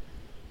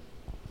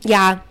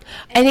 Yeah.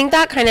 I think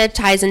that kind of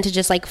ties into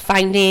just like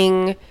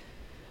finding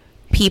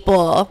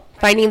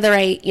the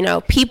right,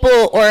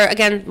 people, or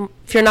again,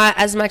 if you're not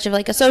as much of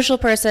like a social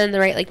person, the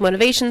right like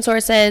motivation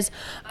sources.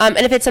 And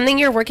if it's something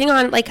you're working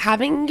on, like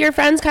having your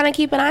friends kind of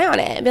keep an eye on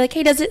it and be like,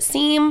 hey, does it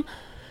seem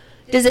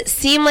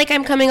like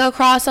I'm coming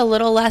across a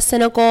little less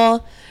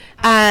cynical?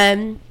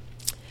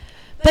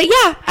 But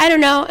yeah, I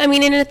don't know. I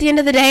mean, and at the end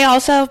of the day,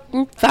 also,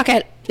 fuck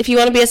it. If you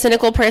want to be a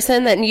cynical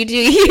person, then you do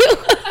you.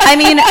 I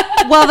mean,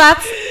 well,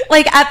 that's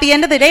like at the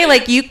end of the day,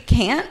 like you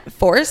can't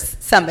force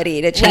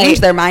somebody to change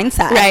their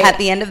mindset at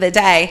the end of the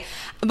day.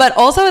 But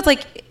also it's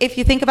like, if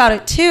you think about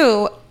it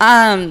too,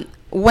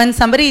 when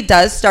somebody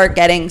does start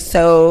getting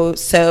so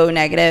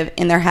negative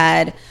in their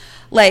head,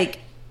 like,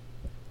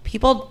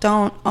 people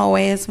don't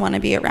always want to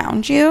be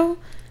around you.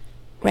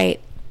 Right.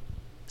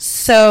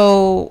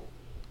 So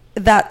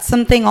that's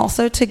something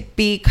also to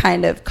be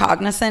kind of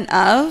cognizant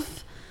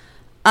of.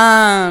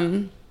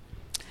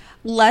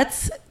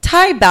 Let's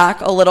tie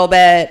back a little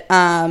bit,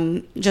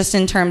 just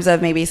in terms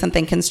of maybe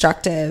something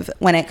constructive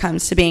when it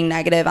comes to being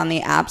negative on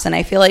the apps. And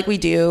I feel like we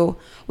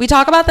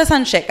talk about this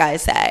on Shit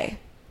Guys Say,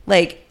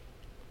 like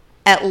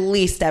at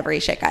least every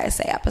Shit Guys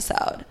Say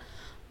episode.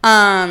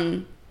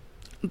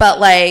 But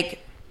like,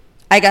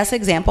 I guess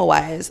example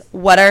wise,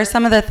 what are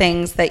some of the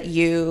things that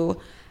you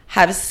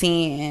have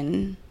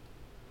seen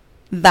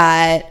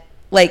that,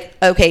 like,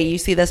 okay, you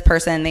see this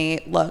person,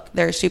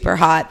 they're super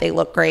hot, they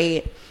look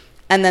great,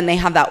 and then they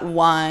have that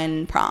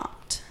one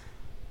prompt?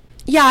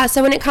 Yeah,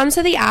 so when it comes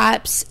to the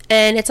apps,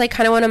 and it's like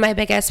kind of one of my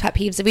biggest pet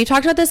peeves, we've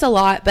talked about this a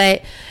lot,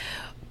 but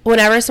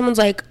whenever someone's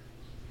like,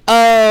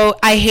 oh,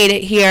 I hate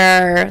it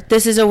here,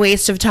 this is a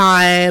waste of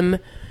time,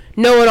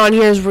 no one on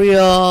here is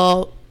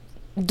real,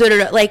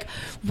 like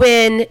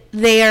when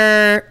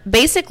they're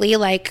basically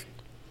like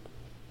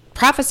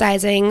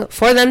prophesizing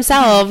for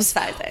themselves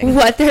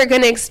what they're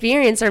going to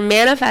experience, or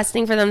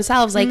manifesting for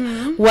themselves like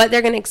what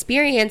they're going to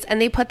experience,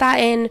 and they put that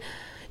in.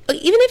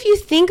 Even if you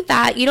think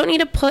that, you don't need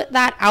to put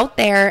that out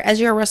there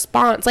as your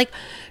response. Like,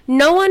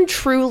 no one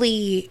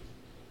truly,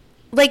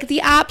 like, the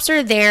apps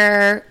are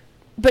there,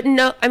 but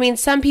no, I mean,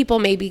 some people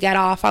maybe get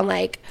off on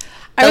like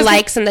the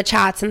likes and the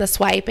chats and the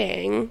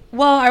swiping.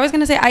 Well, I was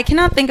going to say, I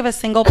cannot think of a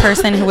single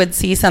person who would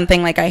see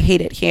something like I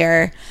hate it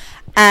here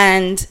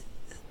and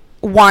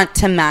want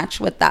to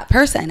match with that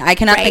person. I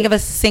cannot think of a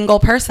single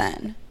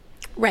person.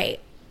 Right.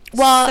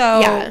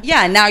 Well, so,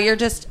 yeah, now you're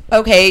just,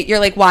 okay, you're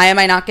like, why am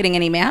I not getting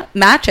any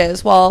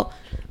matches? Well,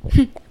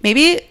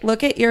 maybe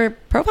look at your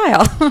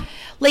profile.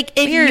 Like,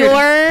 if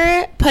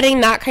you're putting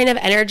that kind of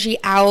energy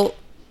out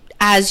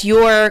as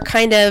your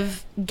kind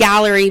of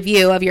gallery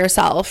view of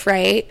yourself,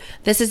 right?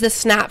 This is the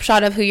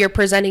snapshot of who you're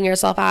presenting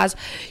yourself as.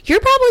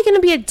 You're probably going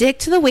to be a dick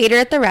to the waiter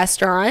at the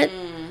restaurant.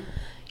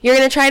 You're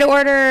going to try to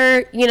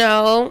order, you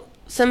know,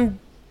 some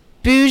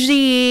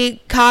bougie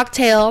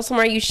cocktail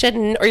somewhere you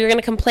shouldn't, or you're going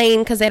to complain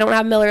because they don't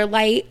have Miller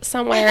Lite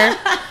somewhere.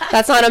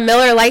 That's not a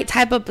Miller Lite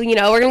type of, you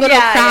know, we're going to go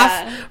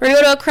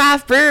to a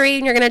craft brewery,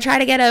 and you're going to try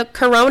to get a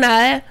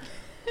Corona.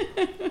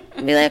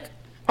 And be like,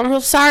 I'm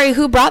sorry,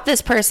 who brought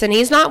this person?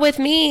 He's not with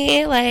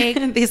me.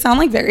 Like, these sound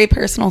like very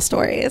personal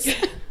stories.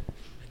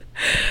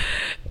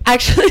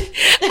 Actually,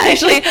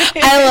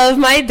 I love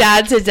my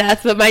dad to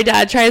death, but my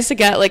dad tries to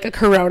get like a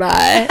Corona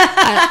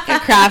at a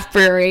craft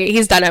brewery.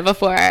 He's done it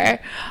before.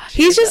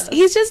 He's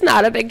just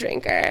not a big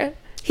drinker.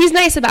 He's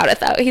nice about it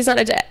though. He's not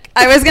a dick.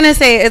 I was going to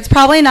say, it's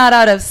probably not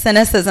out of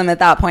cynicism at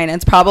that point.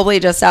 It's probably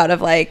just out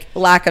of like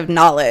lack of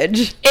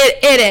knowledge.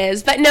 It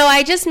is. But no,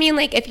 I just mean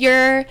like if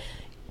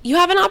you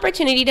have an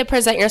opportunity to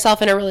present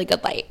yourself in a really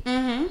good light.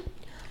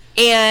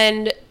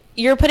 And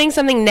you're putting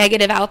something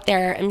negative out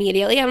there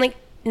immediately. I'm like,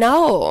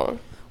 no.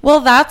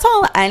 Well, that's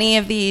all any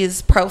of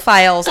these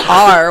profiles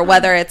are,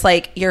 whether it's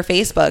like your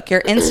Facebook,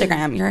 your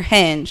Instagram, your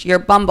Hinge, your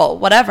Bumble,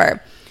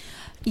 whatever.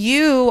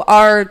 You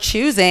are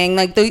choosing,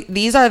 like,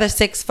 these are the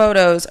 6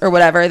 photos or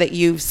whatever that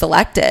you've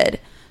selected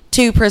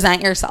to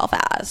present yourself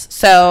as.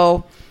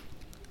 So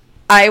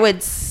I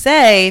would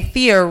say,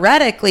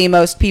 theoretically,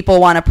 most people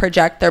want to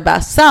project their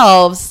best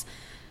selves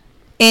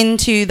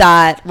into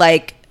that,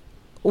 like,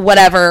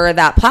 whatever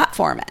that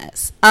platform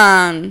is.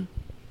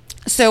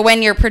 So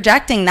when you're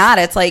projecting that,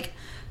 it's like,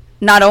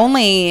 not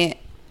only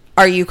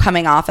are you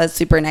coming off as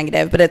super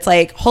negative, but it's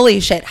like, holy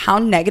shit, how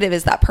negative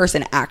is that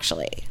person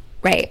actually?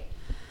 Right.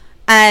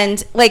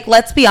 And like,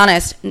 let's be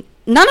honest,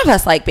 none of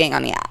us like being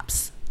on the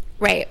apps.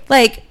 Right.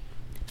 Like,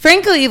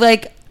 frankly,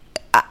 like,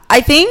 I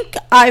think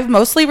I've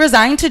mostly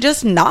resigned to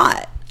just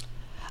not.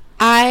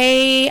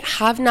 I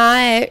have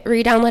not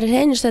re-downloaded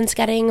Hinge since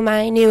getting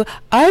my new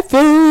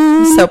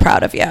iPhone. I'm so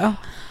proud of you.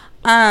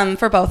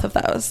 For both of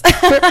those.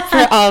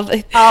 for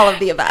all of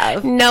the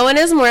above. No one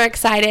is more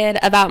excited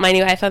about my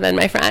new iPhone than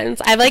my friends.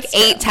 I have like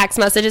 8 text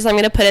messages I'm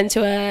going to put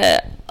into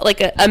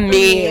a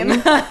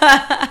meme.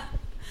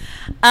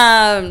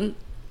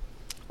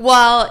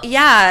 Well,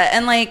 yeah,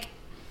 and like,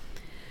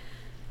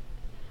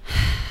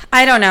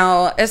 I don't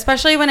know,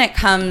 especially when it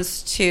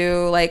comes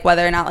to like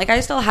whether or not, like,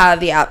 I still have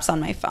the apps on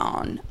my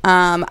phone.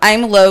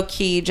 I'm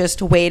low-key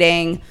just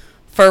waiting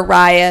for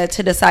Raya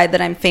to decide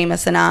that I'm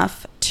famous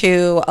enough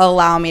to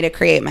allow me to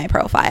create my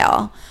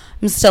profile.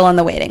 I'm still on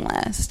the waiting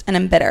list, and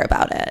I'm bitter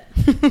about it.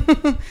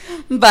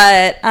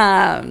 But,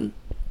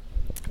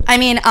 I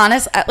mean,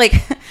 like,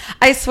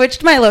 I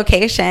switched my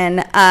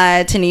location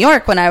to New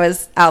York when I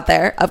was out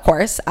there, of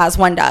course, as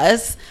one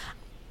does.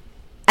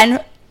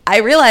 And I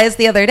realized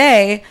the other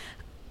day,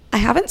 I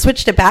haven't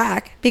switched it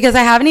back because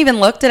I haven't even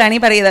looked at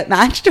anybody that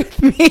matched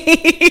with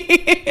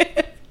me.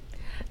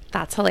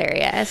 That's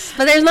hilarious.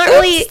 But there's not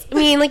really, I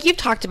mean, like you've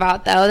talked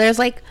about, though, there's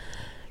like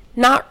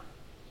not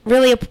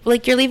really,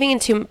 like you're leaving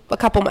in a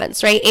couple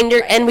months, right?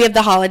 And we have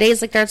the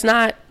holidays. Like, there's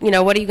not, you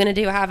know, what are you going to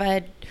do? Have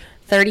a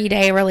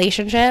 30-day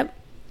relationship?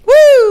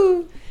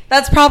 Woo!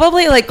 That's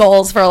probably like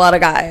goals for a lot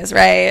of guys,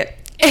 right?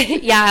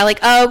 Yeah, like,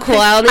 oh, cool.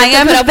 I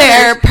am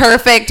their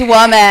perfect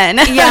woman.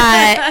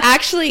 Yeah,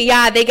 actually,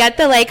 yeah, they get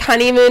the like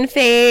honeymoon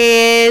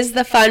phase,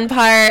 the fun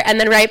part, and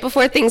then right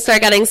before things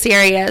start getting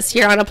serious,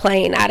 you're on a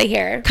plane out of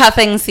here.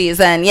 Cuffing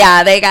season.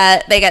 Yeah, they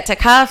get to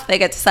cuff, they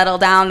get to settle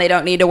down, they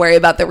don't need to worry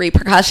about the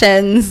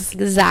repercussions.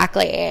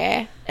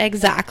 Exactly.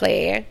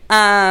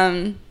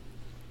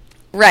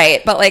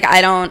 Right, but like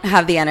I don't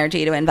have the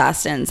energy to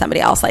invest in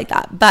somebody else like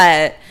that.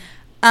 But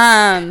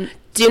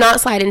do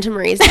not slide into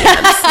Marie's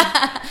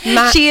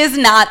DMs. She is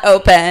not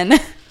open.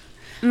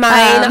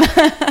 Mine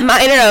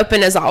are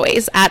open as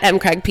always at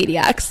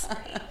mcraigpdx.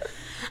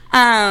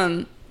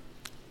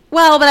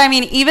 Well, but I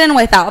mean, even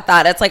without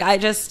that, it's like I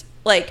just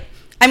like.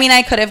 I mean,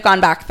 I could have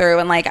gone back through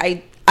and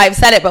like I've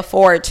said it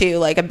before too,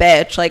 like a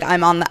bitch. Like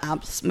I'm on the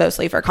apps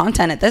mostly for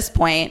content at this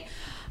point.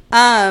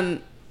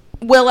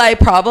 Will I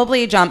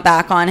probably jump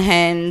back on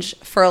Hinge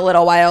for a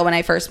little while when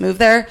I first moved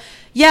there?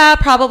 Yeah,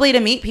 probably to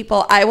meet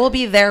people. I will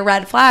be their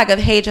red flag of,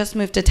 hey, just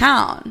moved to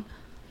town.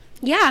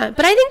 Yeah,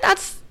 but I think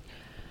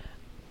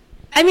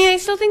I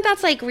still think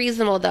that's like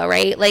reasonable though,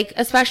 right? Like,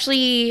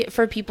 especially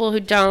for people who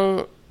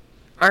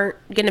aren't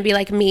going to be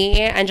like me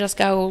and just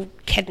go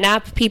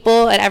kidnap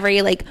people at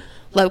every like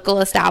local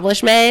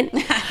establishment.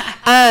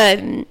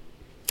 I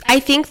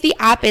think the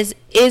app is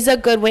a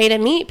good way to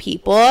meet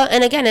people.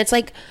 And again, it's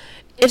like,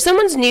 if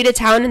someone's new to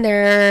town and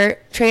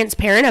they're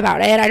transparent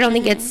about it, I don't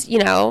think it's,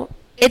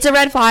 it's a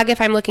red flag if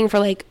I'm looking for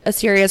like a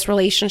serious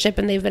relationship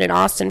and they've been in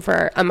Austin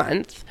for a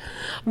month.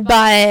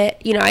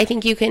 But, I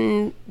think you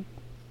can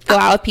go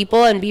out with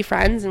people and be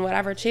friends and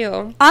whatever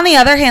too. On the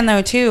other hand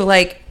though too,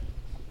 like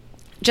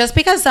just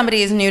because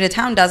somebody is new to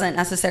town doesn't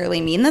necessarily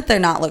mean that they're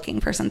not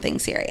looking for something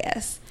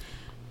serious.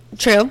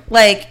 True.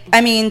 Like, I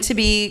mean, to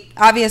be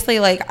obviously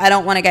like, I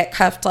don't want to get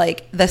cuffed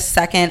like the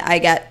second I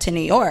get to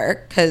New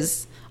York,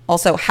 because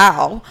also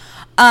how?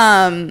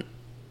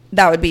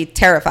 That would be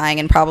terrifying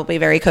and probably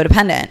very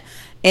codependent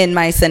in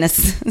my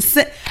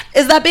cynicism.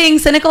 Is that being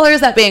cynical or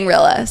is that being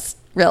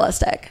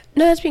realistic?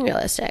 No, that's being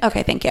realistic.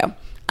 Okay, thank you.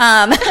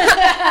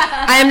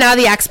 I am now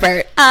the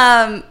expert.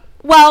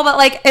 Well, but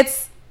like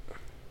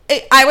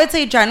I would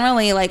say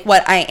generally like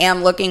what I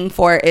am looking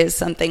for is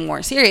something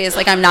more serious.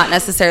 Like I'm not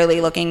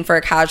necessarily looking for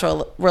a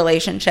casual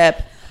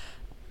relationship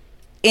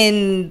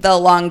in the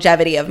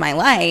longevity of my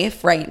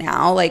life right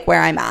now, like where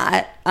I'm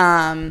at,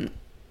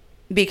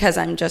 because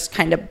I'm just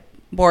kind of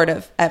bored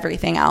of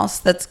everything else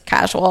that's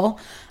casual,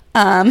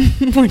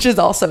 which is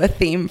also a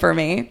theme for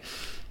me.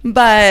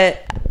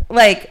 But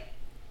like,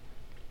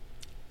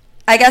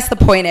 I guess the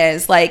point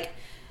is like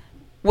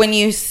when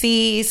you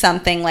see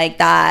something like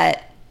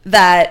that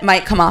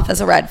might come off as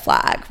a red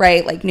flag,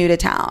 right? Like new to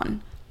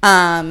town.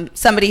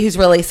 Somebody who's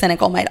really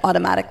cynical might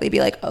automatically be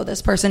like, oh,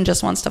 this person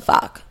just wants to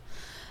fuck.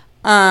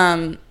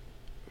 But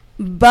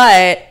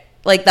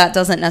like that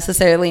doesn't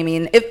necessarily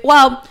mean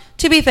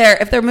to be fair,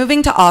 if they're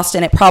moving to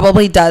Austin, it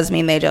probably does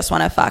mean they just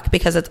want to fuck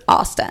because it's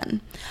Austin.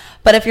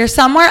 But if you're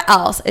somewhere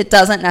else, it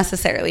doesn't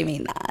necessarily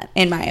mean that,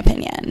 in my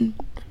opinion.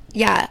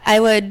 Yeah, I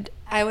would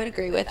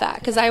agree with that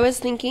because I was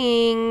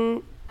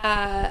thinking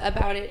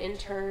about it in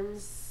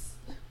terms.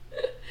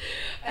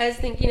 I was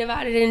thinking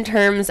about it in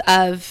terms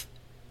of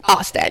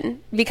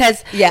Austin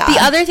because the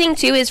other thing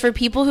too is for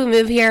people who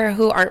move here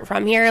who aren't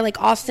from here,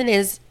 like Austin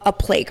is a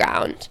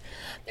playground.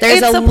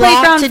 There's it's a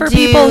playground for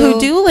people who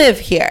do live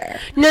here.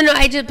 No,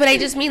 I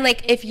just mean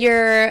like if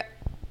you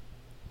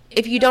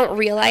don't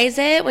realize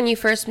it when you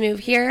first move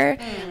here,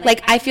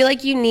 like I feel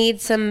like you need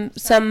some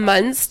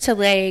months to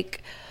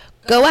like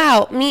go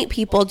out, meet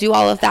people, do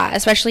all of that,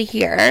 especially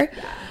here.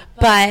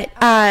 But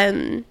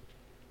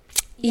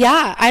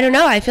yeah, I don't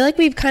know. I feel like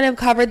we've kind of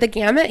covered the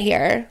gamut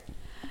here.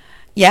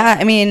 Yeah,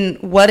 I mean,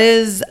 what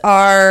is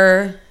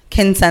our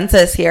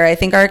consensus here? I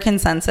think our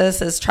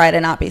consensus is try to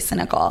not be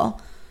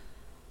cynical.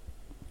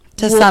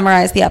 To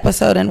summarize the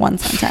episode in one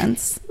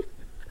sentence.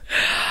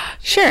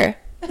 Sure.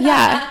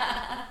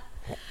 Yeah.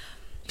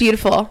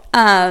 Beautiful.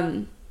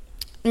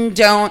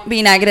 Don't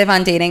be negative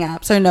on dating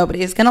apps or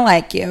nobody's going to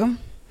like you.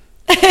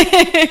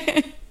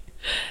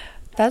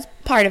 That's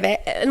part of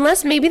it.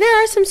 Unless maybe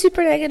there are some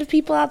super negative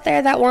people out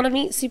there that want to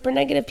meet super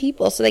negative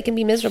people so they can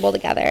be miserable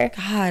together.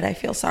 God, I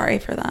feel sorry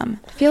for them.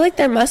 I feel like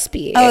there must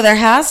be. Oh, there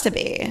has to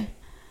be.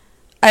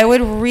 I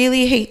would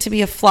really hate to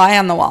be a fly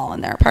on the wall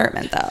in their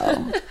apartment,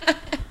 though.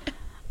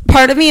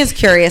 Part of me is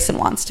curious and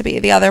wants to be.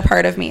 The other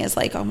part of me is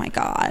like, oh my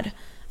God.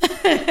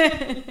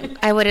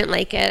 I wouldn't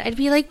like it. I'd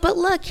be like, but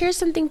look, here's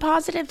something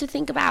positive to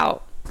think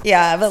about.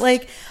 Yeah, but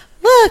like,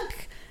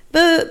 look.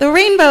 The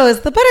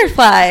rainbows, the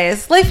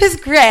butterflies. Life is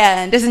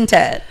grand, isn't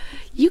it?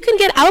 You can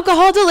get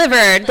alcohol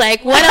delivered.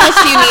 Like, what else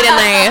do you need in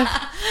life?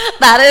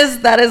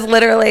 That is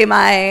literally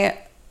my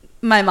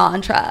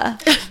mantra.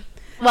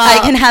 Well,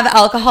 I can have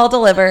alcohol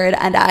delivered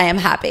and I am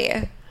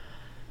happy.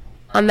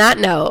 On that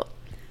note,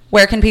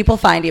 where can people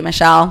find you,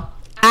 Michelle?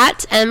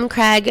 At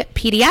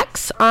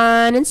mcraigpdx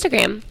on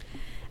Instagram.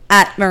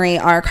 At Marie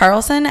R.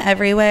 Carlson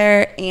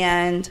everywhere.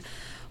 And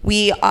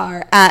We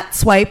are at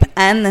Swipe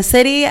and the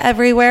City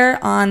everywhere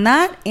on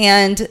that.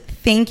 And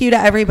thank you to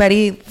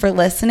everybody for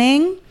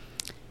listening.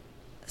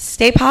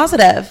 Stay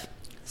positive.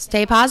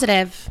 Stay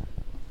positive.